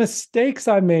one of the mistakes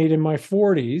I made in my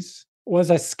 40s was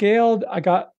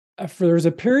there was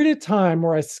a period of time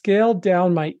where I scaled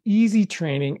down my easy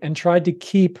training and tried to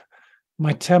keep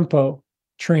my tempo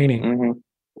training. Mm-hmm.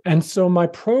 And so my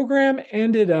program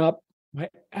ended up, my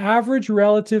average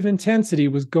relative intensity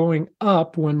was going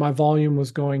up when my volume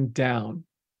was going down.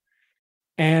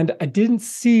 And I didn't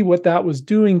see what that was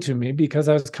doing to me because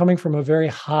I was coming from a very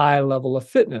high level of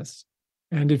fitness.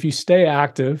 And if you stay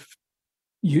active,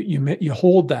 you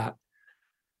hold that.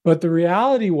 But the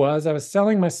reality was I was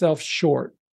selling myself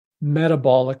short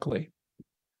metabolically.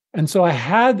 And so I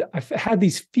had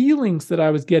these feelings that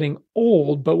I was getting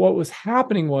old, but what was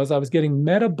happening was I was getting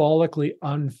metabolically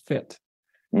unfit.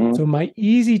 Mm. So my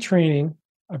easy training,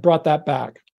 I brought that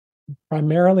back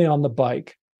primarily on the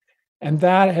bike. And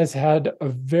that has had a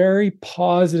very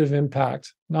positive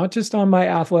impact, not just on my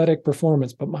athletic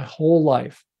performance, but my whole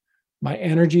life, my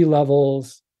energy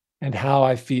levels, and how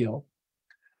I feel.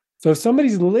 So if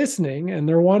somebody's listening and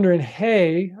they're wondering,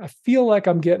 hey, I feel like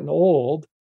I'm getting old,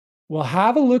 well,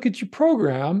 have a look at your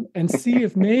program and see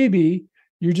if maybe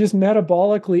you're just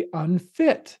metabolically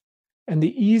unfit. And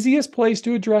the easiest place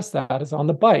to address that is on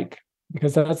the bike,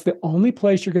 because that's the only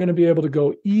place you're going to be able to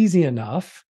go easy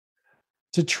enough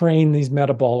to train these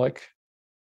metabolic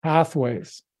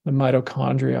pathways, the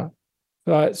mitochondria.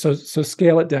 So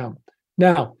scale it down.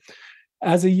 Now,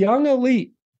 as a young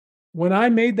elite, when I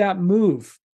made that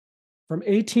move from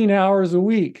 18 hours a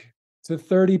week to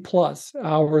 30 plus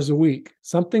hours a week,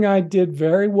 something I did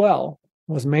very well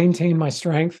was maintain my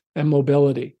strength and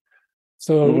mobility.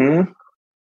 So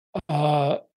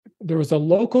there was a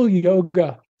local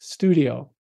yoga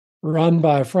studio run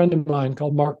by a friend of mine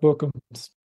called Mark Bookums.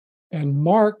 And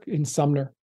Mark in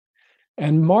Sumner.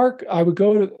 And Mark, I would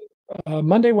go to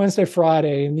Monday, Wednesday,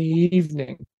 Friday in the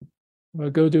evening. I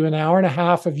would go do an hour and a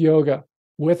half of yoga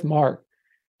with Mark.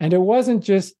 And it wasn't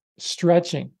just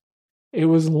stretching. It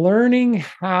was learning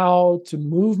how to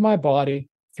move my body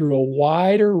through a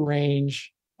wider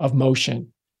range of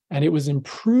motion. And it was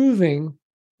improving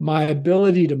my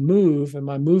ability to move and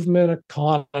my movement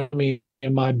economy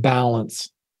and my balance.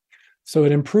 So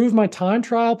it improved my time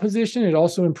trial position. It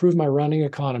also improved my running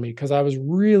economy because I was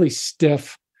really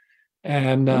stiff,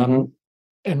 and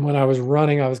when I was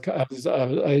running, I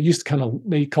used to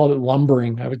they called it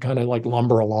lumbering. I would kind of like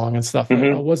lumber along and stuff.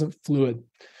 I wasn't fluid,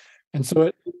 and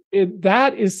so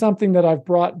that is something that I've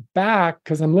brought back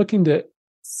because I'm looking to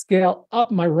scale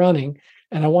up my running,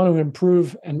 and I want to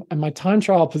improve and my time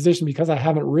trial position because I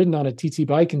haven't ridden on a TT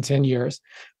bike in 10 years.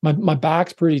 My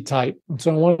back's pretty tight. And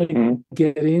so I want to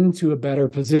get into a better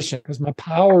position because my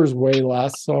power is way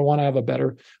less. So I want to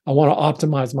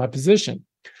optimize my position.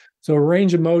 So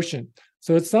range of motion.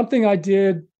 So it's something I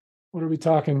did, what are we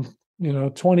talking,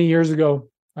 20 years ago,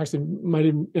 actually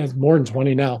it's more than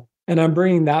 20 now. And I'm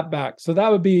bringing that back. So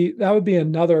that would be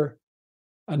another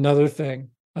thing.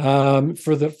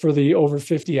 For the over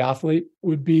 50 athlete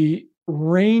would be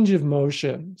range of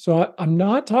motion. So I'm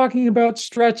not talking about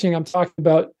stretching. I'm talking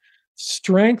about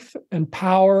strength and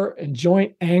power and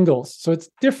joint angles. So it's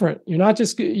different. You're not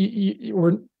just you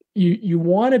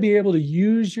want to be able to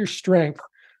use your strength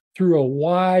through a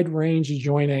wide range of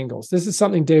joint angles. This is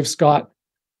something Dave Scott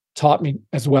taught me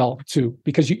as well too,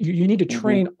 because you need to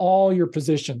train all your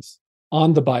positions.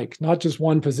 on the bike, not just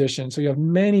one position. So you have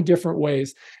many different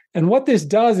ways. And what this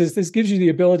does is this gives you the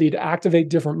ability to activate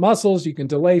different muscles. You can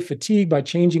delay fatigue by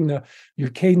changing your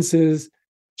cadences,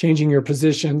 changing your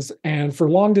positions. And for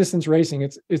long distance racing,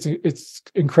 it's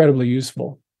incredibly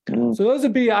useful. So those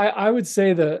would be, I would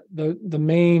say, the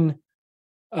main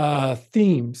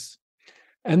themes.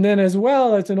 And then as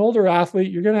well, as an older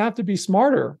athlete, you're going to have to be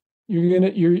smarter.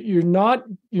 You're not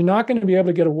going to be able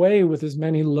to get away with as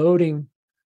many loading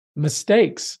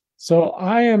mistakes. So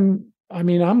I'm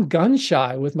gun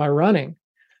shy with my running,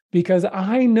 because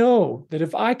I know that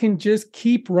if I can just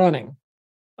keep running,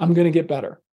 I'm going to get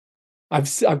better.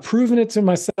 I've proven it to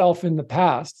myself in the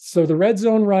past. So the red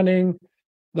zone running,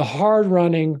 the hard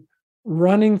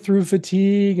running through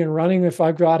fatigue, and running if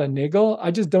I've got a niggle,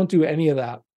 I just don't do any of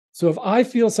that. So if I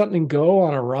feel something go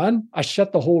on a run, I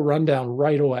shut the whole run down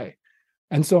right away.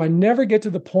 And so I never get to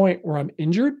the point where I'm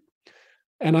injured,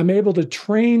 and I'm able to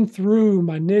train through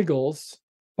my niggles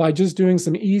by just doing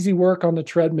some easy work on the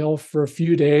treadmill for a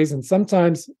few days. And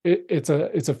sometimes it's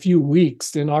a few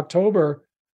weeks. In October,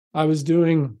 I was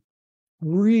doing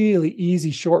really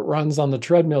easy short runs on the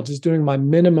treadmill, just doing my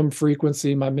minimum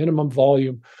frequency, my minimum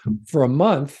volume for a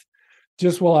month,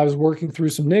 just while I was working through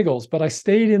some niggles. But I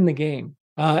stayed in the game.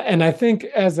 And I think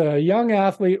as a young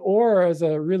athlete, or as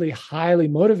a really highly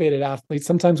motivated athlete,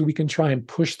 sometimes we can try and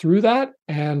push through that.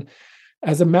 And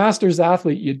as a masters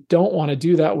athlete, you don't want to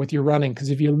do that with your running, because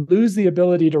if you lose the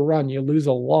ability to run, you lose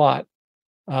a lot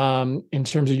in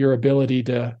terms of your ability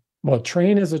to,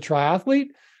 train as a triathlete.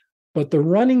 But the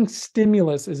running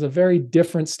stimulus is a very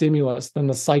different stimulus than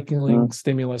the cycling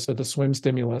stimulus or the swim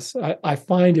stimulus. I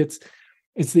find it's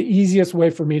the easiest way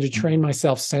for me to train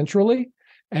myself centrally,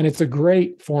 and it's a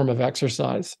great form of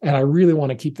exercise. And I really want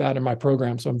to keep that in my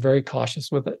program, so I'm very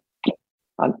cautious with it.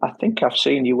 And I think I've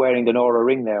seen you wearing an Aura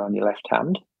ring there on your left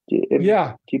hand. Do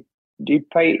you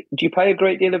pay a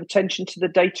great deal of attention to the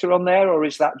data on there, or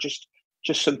is that just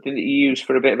something that you use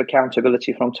for a bit of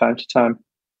accountability from time to time?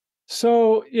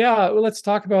 So let's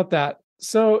talk about that.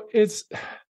 So it's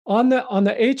on the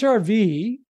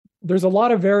HRV, there's a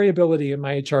lot of variability in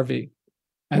my HRV,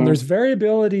 and there's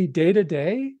variability day to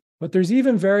day, but there's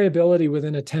even variability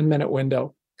within a 10-minute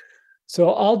window.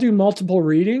 So I'll do multiple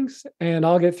readings, and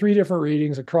I'll get 3 different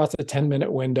readings across a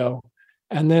 10-minute window.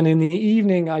 And then in the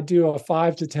evening, I do a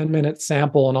 5 to 10-minute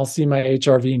sample, and I'll see my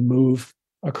HRV move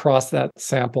across that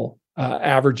sample,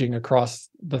 averaging across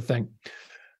the thing.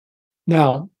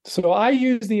 Now, so I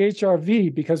use the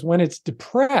HRV because when it's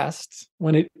depressed,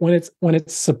 when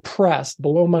it's suppressed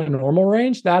below my normal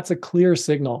range, that's a clear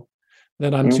signal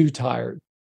that I'm too tired.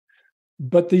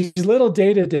 But these little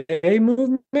day-to-day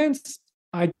movements,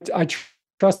 I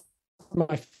trust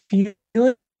my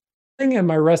feeling and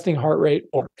my resting heart rate.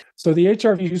 So the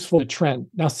HRV is useful to trend.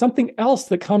 Now, something else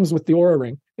that comes with the Aura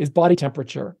Ring is body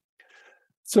temperature.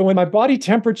 So when my body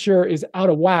temperature is out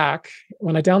of whack,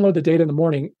 when I download the data in the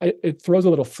morning, it throws a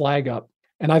little flag up.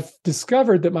 And I've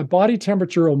discovered that my body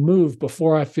temperature will move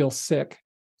before I feel sick.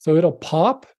 So it'll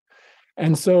pop.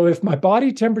 And so if my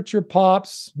body temperature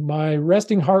pops, my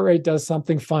resting heart rate does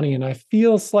something funny, and I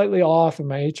feel slightly off and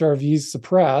my HRV is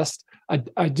suppressed,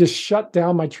 I just shut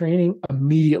down my training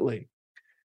immediately.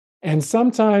 And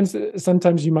sometimes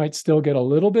you might still get a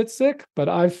little bit sick, but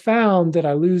I've found that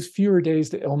I lose fewer days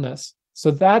to illness. So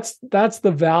that's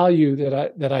the value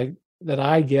that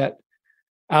I get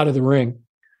out of the ring.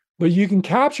 But you can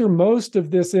capture most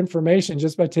of this information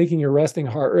just by taking your resting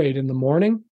heart rate in the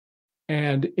morning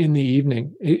and in the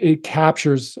evening. It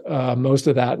captures most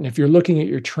of that. And if you're looking at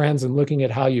your trends and looking at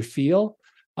how you feel,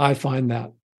 I find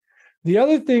that. The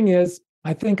other thing is,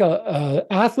 I think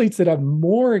athletes that have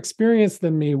more experience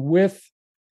than me with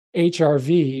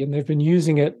HRV, and they've been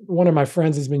using it, one of my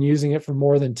friends has been using it for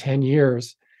more than 10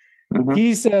 years.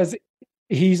 He says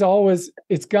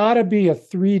it's got to be a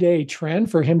 3-day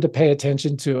trend for him to pay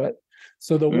attention to it.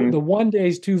 So the 1 day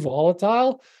is too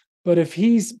volatile, but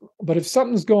if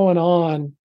something's going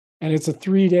on and it's a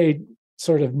 3-day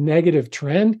sort of negative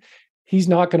trend, he's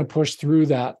not going to push through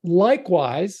that.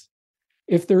 Likewise,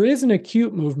 if there is an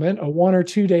acute movement, a 1 or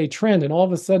 2 day trend, and all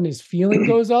of a sudden his feeling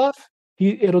goes off,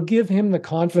 it'll give him the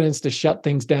confidence to shut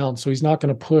things down. So he's not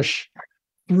going to push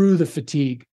through the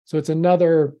fatigue. So it's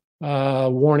another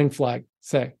warning flag,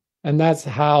 say, and that's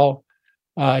how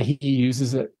he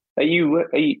uses it. Are you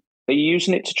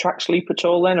using it to track sleep at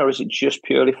all then, or is it just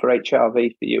purely for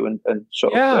HRV for you and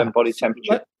sort of body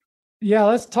temperature?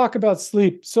 Let's talk about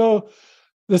sleep. So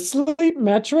the sleep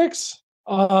metrics,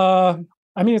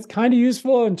 it's kind of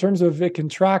useful in terms of it can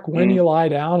track when you lie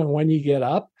down and when you get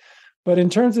up. But in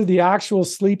terms of the actual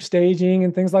sleep staging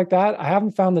and things like that, I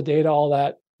haven't found the data all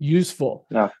that useful.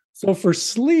 No. So for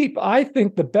sleep, I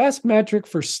think the best metric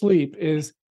for sleep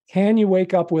is, can you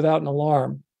wake up without an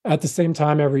alarm at the same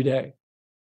time every day?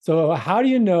 So how do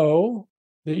you know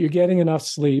that you're getting enough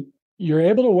sleep? You're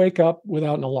able to wake up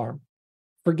without an alarm.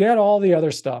 Forget all the other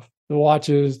stuff, the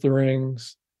watches, the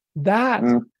rings. That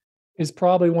is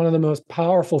probably one of the most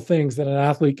powerful things that an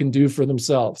athlete can do for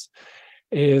themselves.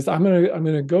 Is I'm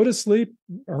gonna go to sleep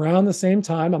around the same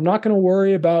time. I'm not going to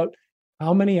worry about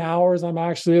how many hours I'm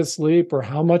actually asleep or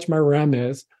how much my REM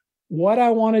is. What I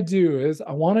want to do is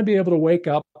I want to be able to wake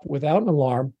up without an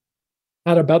alarm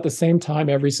at about the same time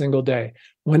every single day.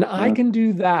 When I can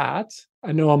do that,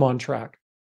 I know I'm on track.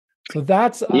 So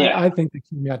that's, I think, the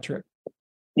key metric.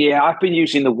 Yeah, I've been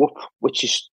using the Whoop,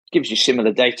 which gives you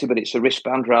similar data, but it's a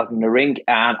wristband rather than a ring.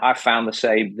 And I found the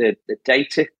same. The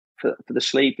data for the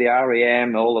sleep, the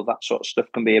REM, all of that sort of stuff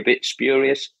can be a bit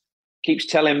spurious. Keeps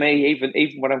telling me, even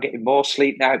when I'm getting more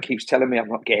sleep now, it keeps telling me I'm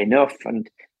not getting enough. And,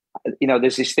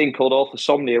 there's this thing called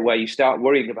orthosomnia where you start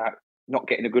worrying about not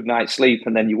getting a good night's sleep,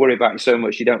 and then you worry about it so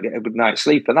much you don't get a good night's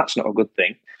sleep, and that's not a good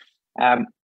thing.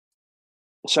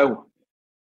 So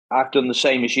I've done the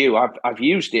same as you. I've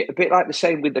used it a bit like the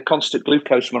same with the constant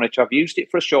glucose monitor. I've used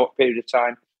it for a short period of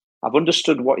time. I've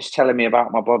understood what it's telling me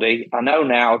about my body. I know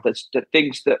now that the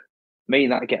things that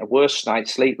mean that I get a worse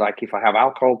night's sleep, like if I have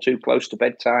alcohol too close to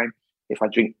bedtime, if I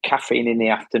drink caffeine in the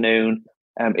afternoon,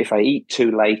 if I eat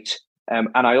too late. And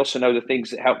I also know the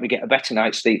things that help me get a better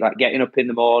night's sleep, like getting up in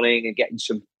the morning and getting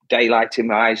some daylight in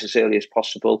my eyes as early as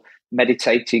possible,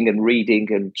 meditating and reading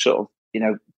and sort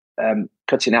of,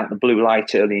 cutting out the blue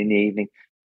light early in the evening,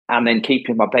 and then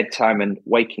keeping my bedtime and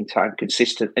waking time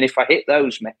consistent. And if I hit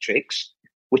those metrics,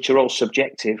 which are all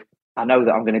subjective, I know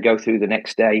that I'm going to go through the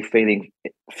next day feeling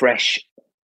fresh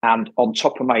and on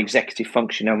top of my executive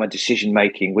function and my decision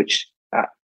making, which,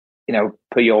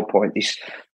 per your point,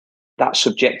 that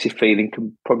subjective feeling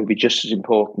can probably be just as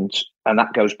important. And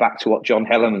that goes back to what John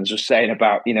Hellemans was saying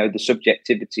about, the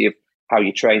subjectivity of how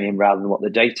you're training rather than what the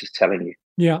data is telling you.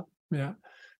 Yeah. Yeah.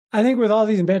 I think with all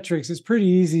these metrics, it's pretty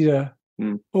easy to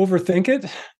overthink it.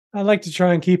 I like to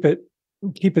try and keep it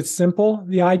simple.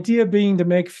 The idea being to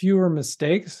make fewer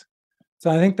mistakes.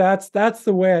 So I think that's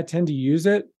the way I tend to use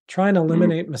it, trying to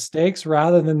eliminate mistakes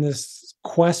rather than this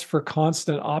quest for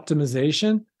constant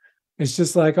optimization. It's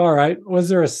just like, all right, was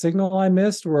there a signal I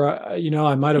missed where,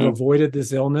 I might have avoided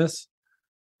this illness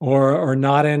or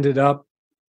not ended up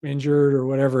injured or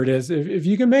whatever it is. If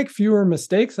you can make fewer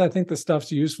mistakes, I think the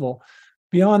stuff's useful.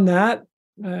 Beyond that,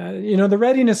 the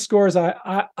readiness scores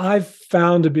I've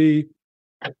found to be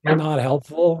not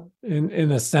helpful in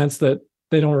the sense that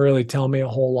they don't really tell me a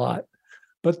whole lot.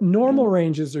 But normal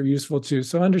ranges are useful too.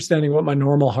 So understanding what my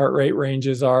normal heart rate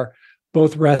ranges are,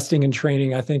 both resting and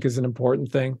training, I think is an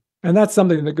important thing. And that's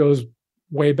something that goes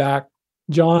way back.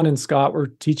 John and Scott were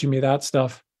teaching me that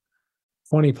stuff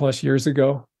 20 plus years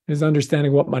ago, is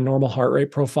understanding what my normal heart rate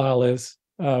profile is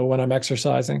when I'm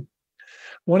exercising.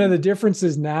 One of the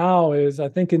differences now is, I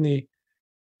think in the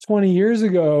 20 years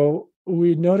ago,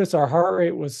 we'd notice our heart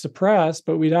rate was suppressed,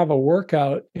 but we'd have a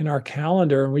workout in our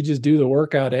calendar and we just do the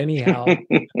workout anyhow.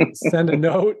 Send a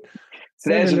note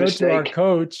to our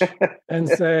coach and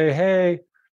say, hey,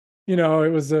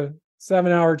 it was a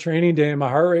 7-hour training day and my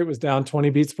heart rate was down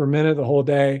 20 beats per minute the whole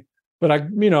day, but I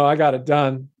got it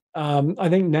done. I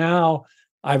think now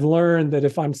I've learned that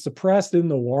if I'm suppressed in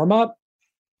the warm-up,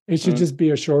 it should just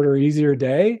be a shorter, easier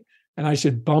day, and I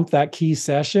should bump that key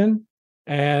session.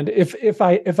 And if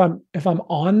I'm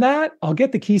on that, I'll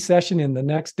get the key session in the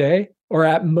next day, or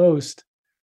at most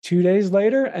 2 days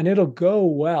later, and it'll go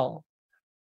well.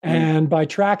 And by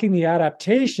tracking the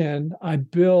adaptation, I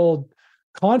build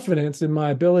confidence in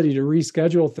my ability to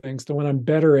reschedule things to when I'm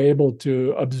better able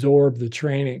to absorb the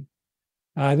training.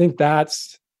 I think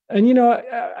that's. And,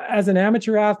 as an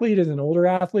amateur athlete, as an older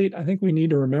athlete, I think we need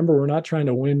to remember we're not trying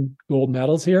to win gold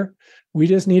medals here. We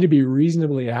just need to be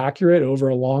reasonably accurate over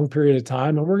a long period of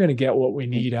time, and we're going to get what we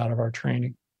need out of our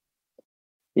training.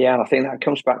 Yeah, and I think that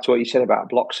comes back to what you said about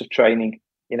blocks of training.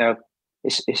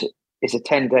 It's a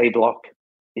 10-day block.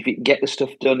 If you can get the stuff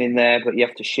done in there, but you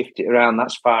have to shift it around,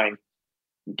 that's fine.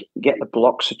 Get the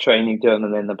blocks of training done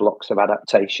and then the blocks of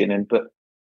adaptation. But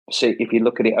see, if you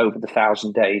look at it over the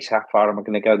 1,000 days, how far am I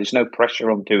going to go? There's no pressure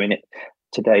on doing it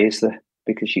today, is there?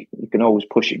 Because you can always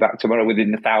push it back tomorrow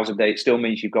within the 1,000 days. It still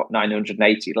means you've got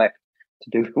 980 left to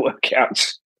do the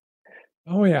workouts.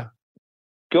 Oh, yeah.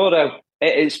 Gordo,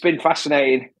 it's been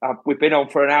fascinating. We've been on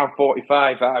for an hour and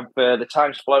 45. The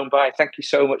time's flown by. Thank you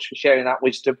so much for sharing that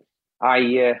wisdom.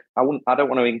 I don't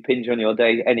want to impinge on your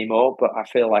day anymore, but I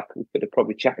feel like we could have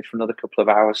probably chatted for another couple of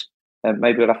hours.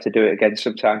 Maybe we'll have to do it again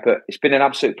sometime. But it's been an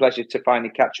absolute pleasure to finally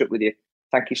catch up with you.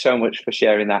 Thank you so much for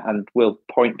sharing that. And we'll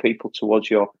point people towards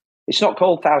it's not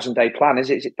called 1,000-day plan, is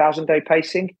it? Is it 1,000-day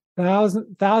pacing?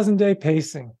 1,000-day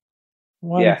pacing.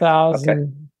 1,000. Yeah.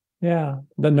 Okay. Yeah,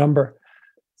 the number.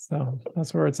 So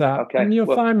that's where it's at. Okay. And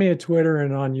you'll find me at Twitter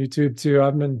and on YouTube too.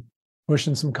 I've been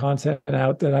pushing some content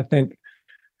out that I think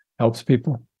helps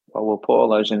people. Well, we'll put all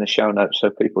those in the show notes so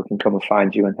people can come and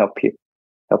find you and help you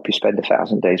spend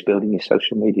 1,000 days building your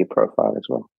social media profile as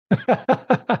well.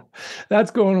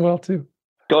 That's going well too.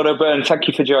 Gordo Byrn, thank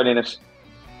you for joining us.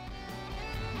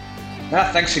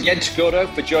 Thanks again to Gordo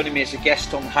for joining me as a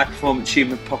guest on the High Performance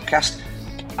Human podcast.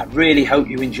 I really hope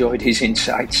you enjoyed his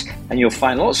insights, and you'll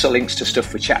find lots of links to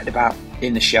stuff we chatted about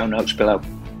in the show notes below.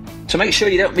 To make sure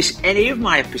you don't miss any of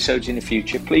my episodes in the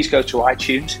future, please go to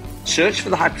iTunes, search for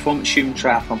the High Performance Human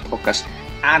Triathlon podcast,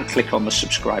 and click on the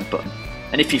subscribe button.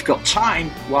 And if you've got time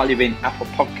while you're in Apple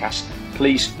Podcasts,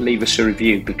 please leave us a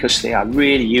review, because they are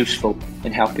really useful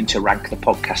in helping to rank the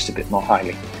podcast a bit more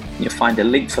highly. You'll find a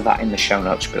link for that in the show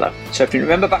notes below. So if you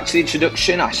remember back to the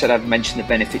introduction, I said I'd mention the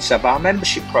benefits of our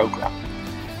membership program.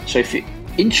 So if you're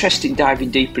interested in diving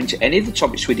deeper into any of the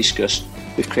topics we discussed,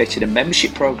 we've created a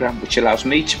membership program which allows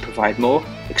me to provide more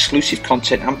exclusive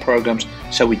content and programs,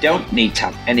 so we don't need to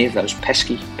have any of those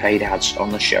pesky paid ads on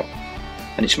the show.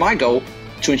 And it's my goal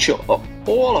to ensure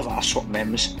all of our SWAT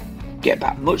members get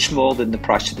back much more than the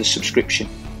price of the subscription.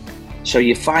 So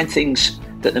you find things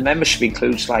that the membership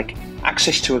includes, like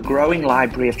access to a growing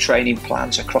library of training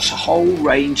plans across a whole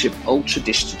range of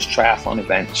ultra-distance triathlon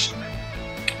events,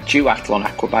 duathlon,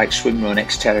 aquabike, swim, run,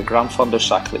 Xterra, Gran Fondo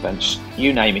cycle events,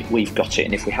 you name it, we've got it.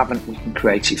 And if we haven't, we can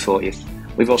create it for you.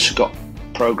 We've also got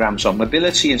programs on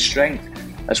mobility and strength,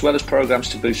 as well as programs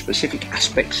to boost specific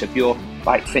aspects of your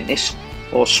bike fitness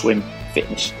or swim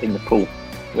fitness in the pool.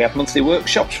 We have monthly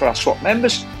workshops for our SWAT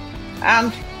members,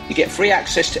 and you get free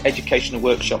access to educational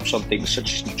workshops on things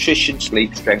such as nutrition,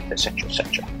 sleep, strength, etc.,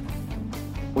 etc.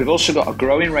 We've also got a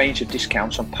growing range of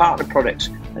discounts on partner products,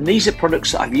 and these are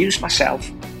products that I've used myself,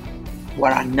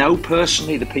 where I know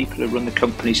personally the people who run the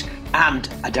companies, and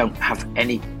I don't have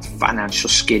any financial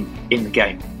skin in the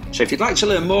game. So if you'd like to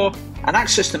learn more and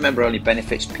access the member-only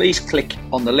benefits, please click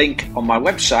on the link on my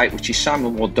website, which is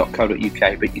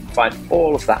simonward.co.uk, but you can find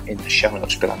all of that in the show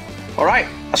notes below. All right,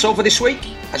 that's all for this week.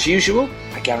 As usual,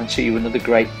 I guarantee you another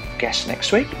great guest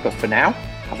next week, but for now,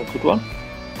 have a good one,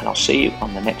 and I'll see you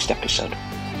on the next episode.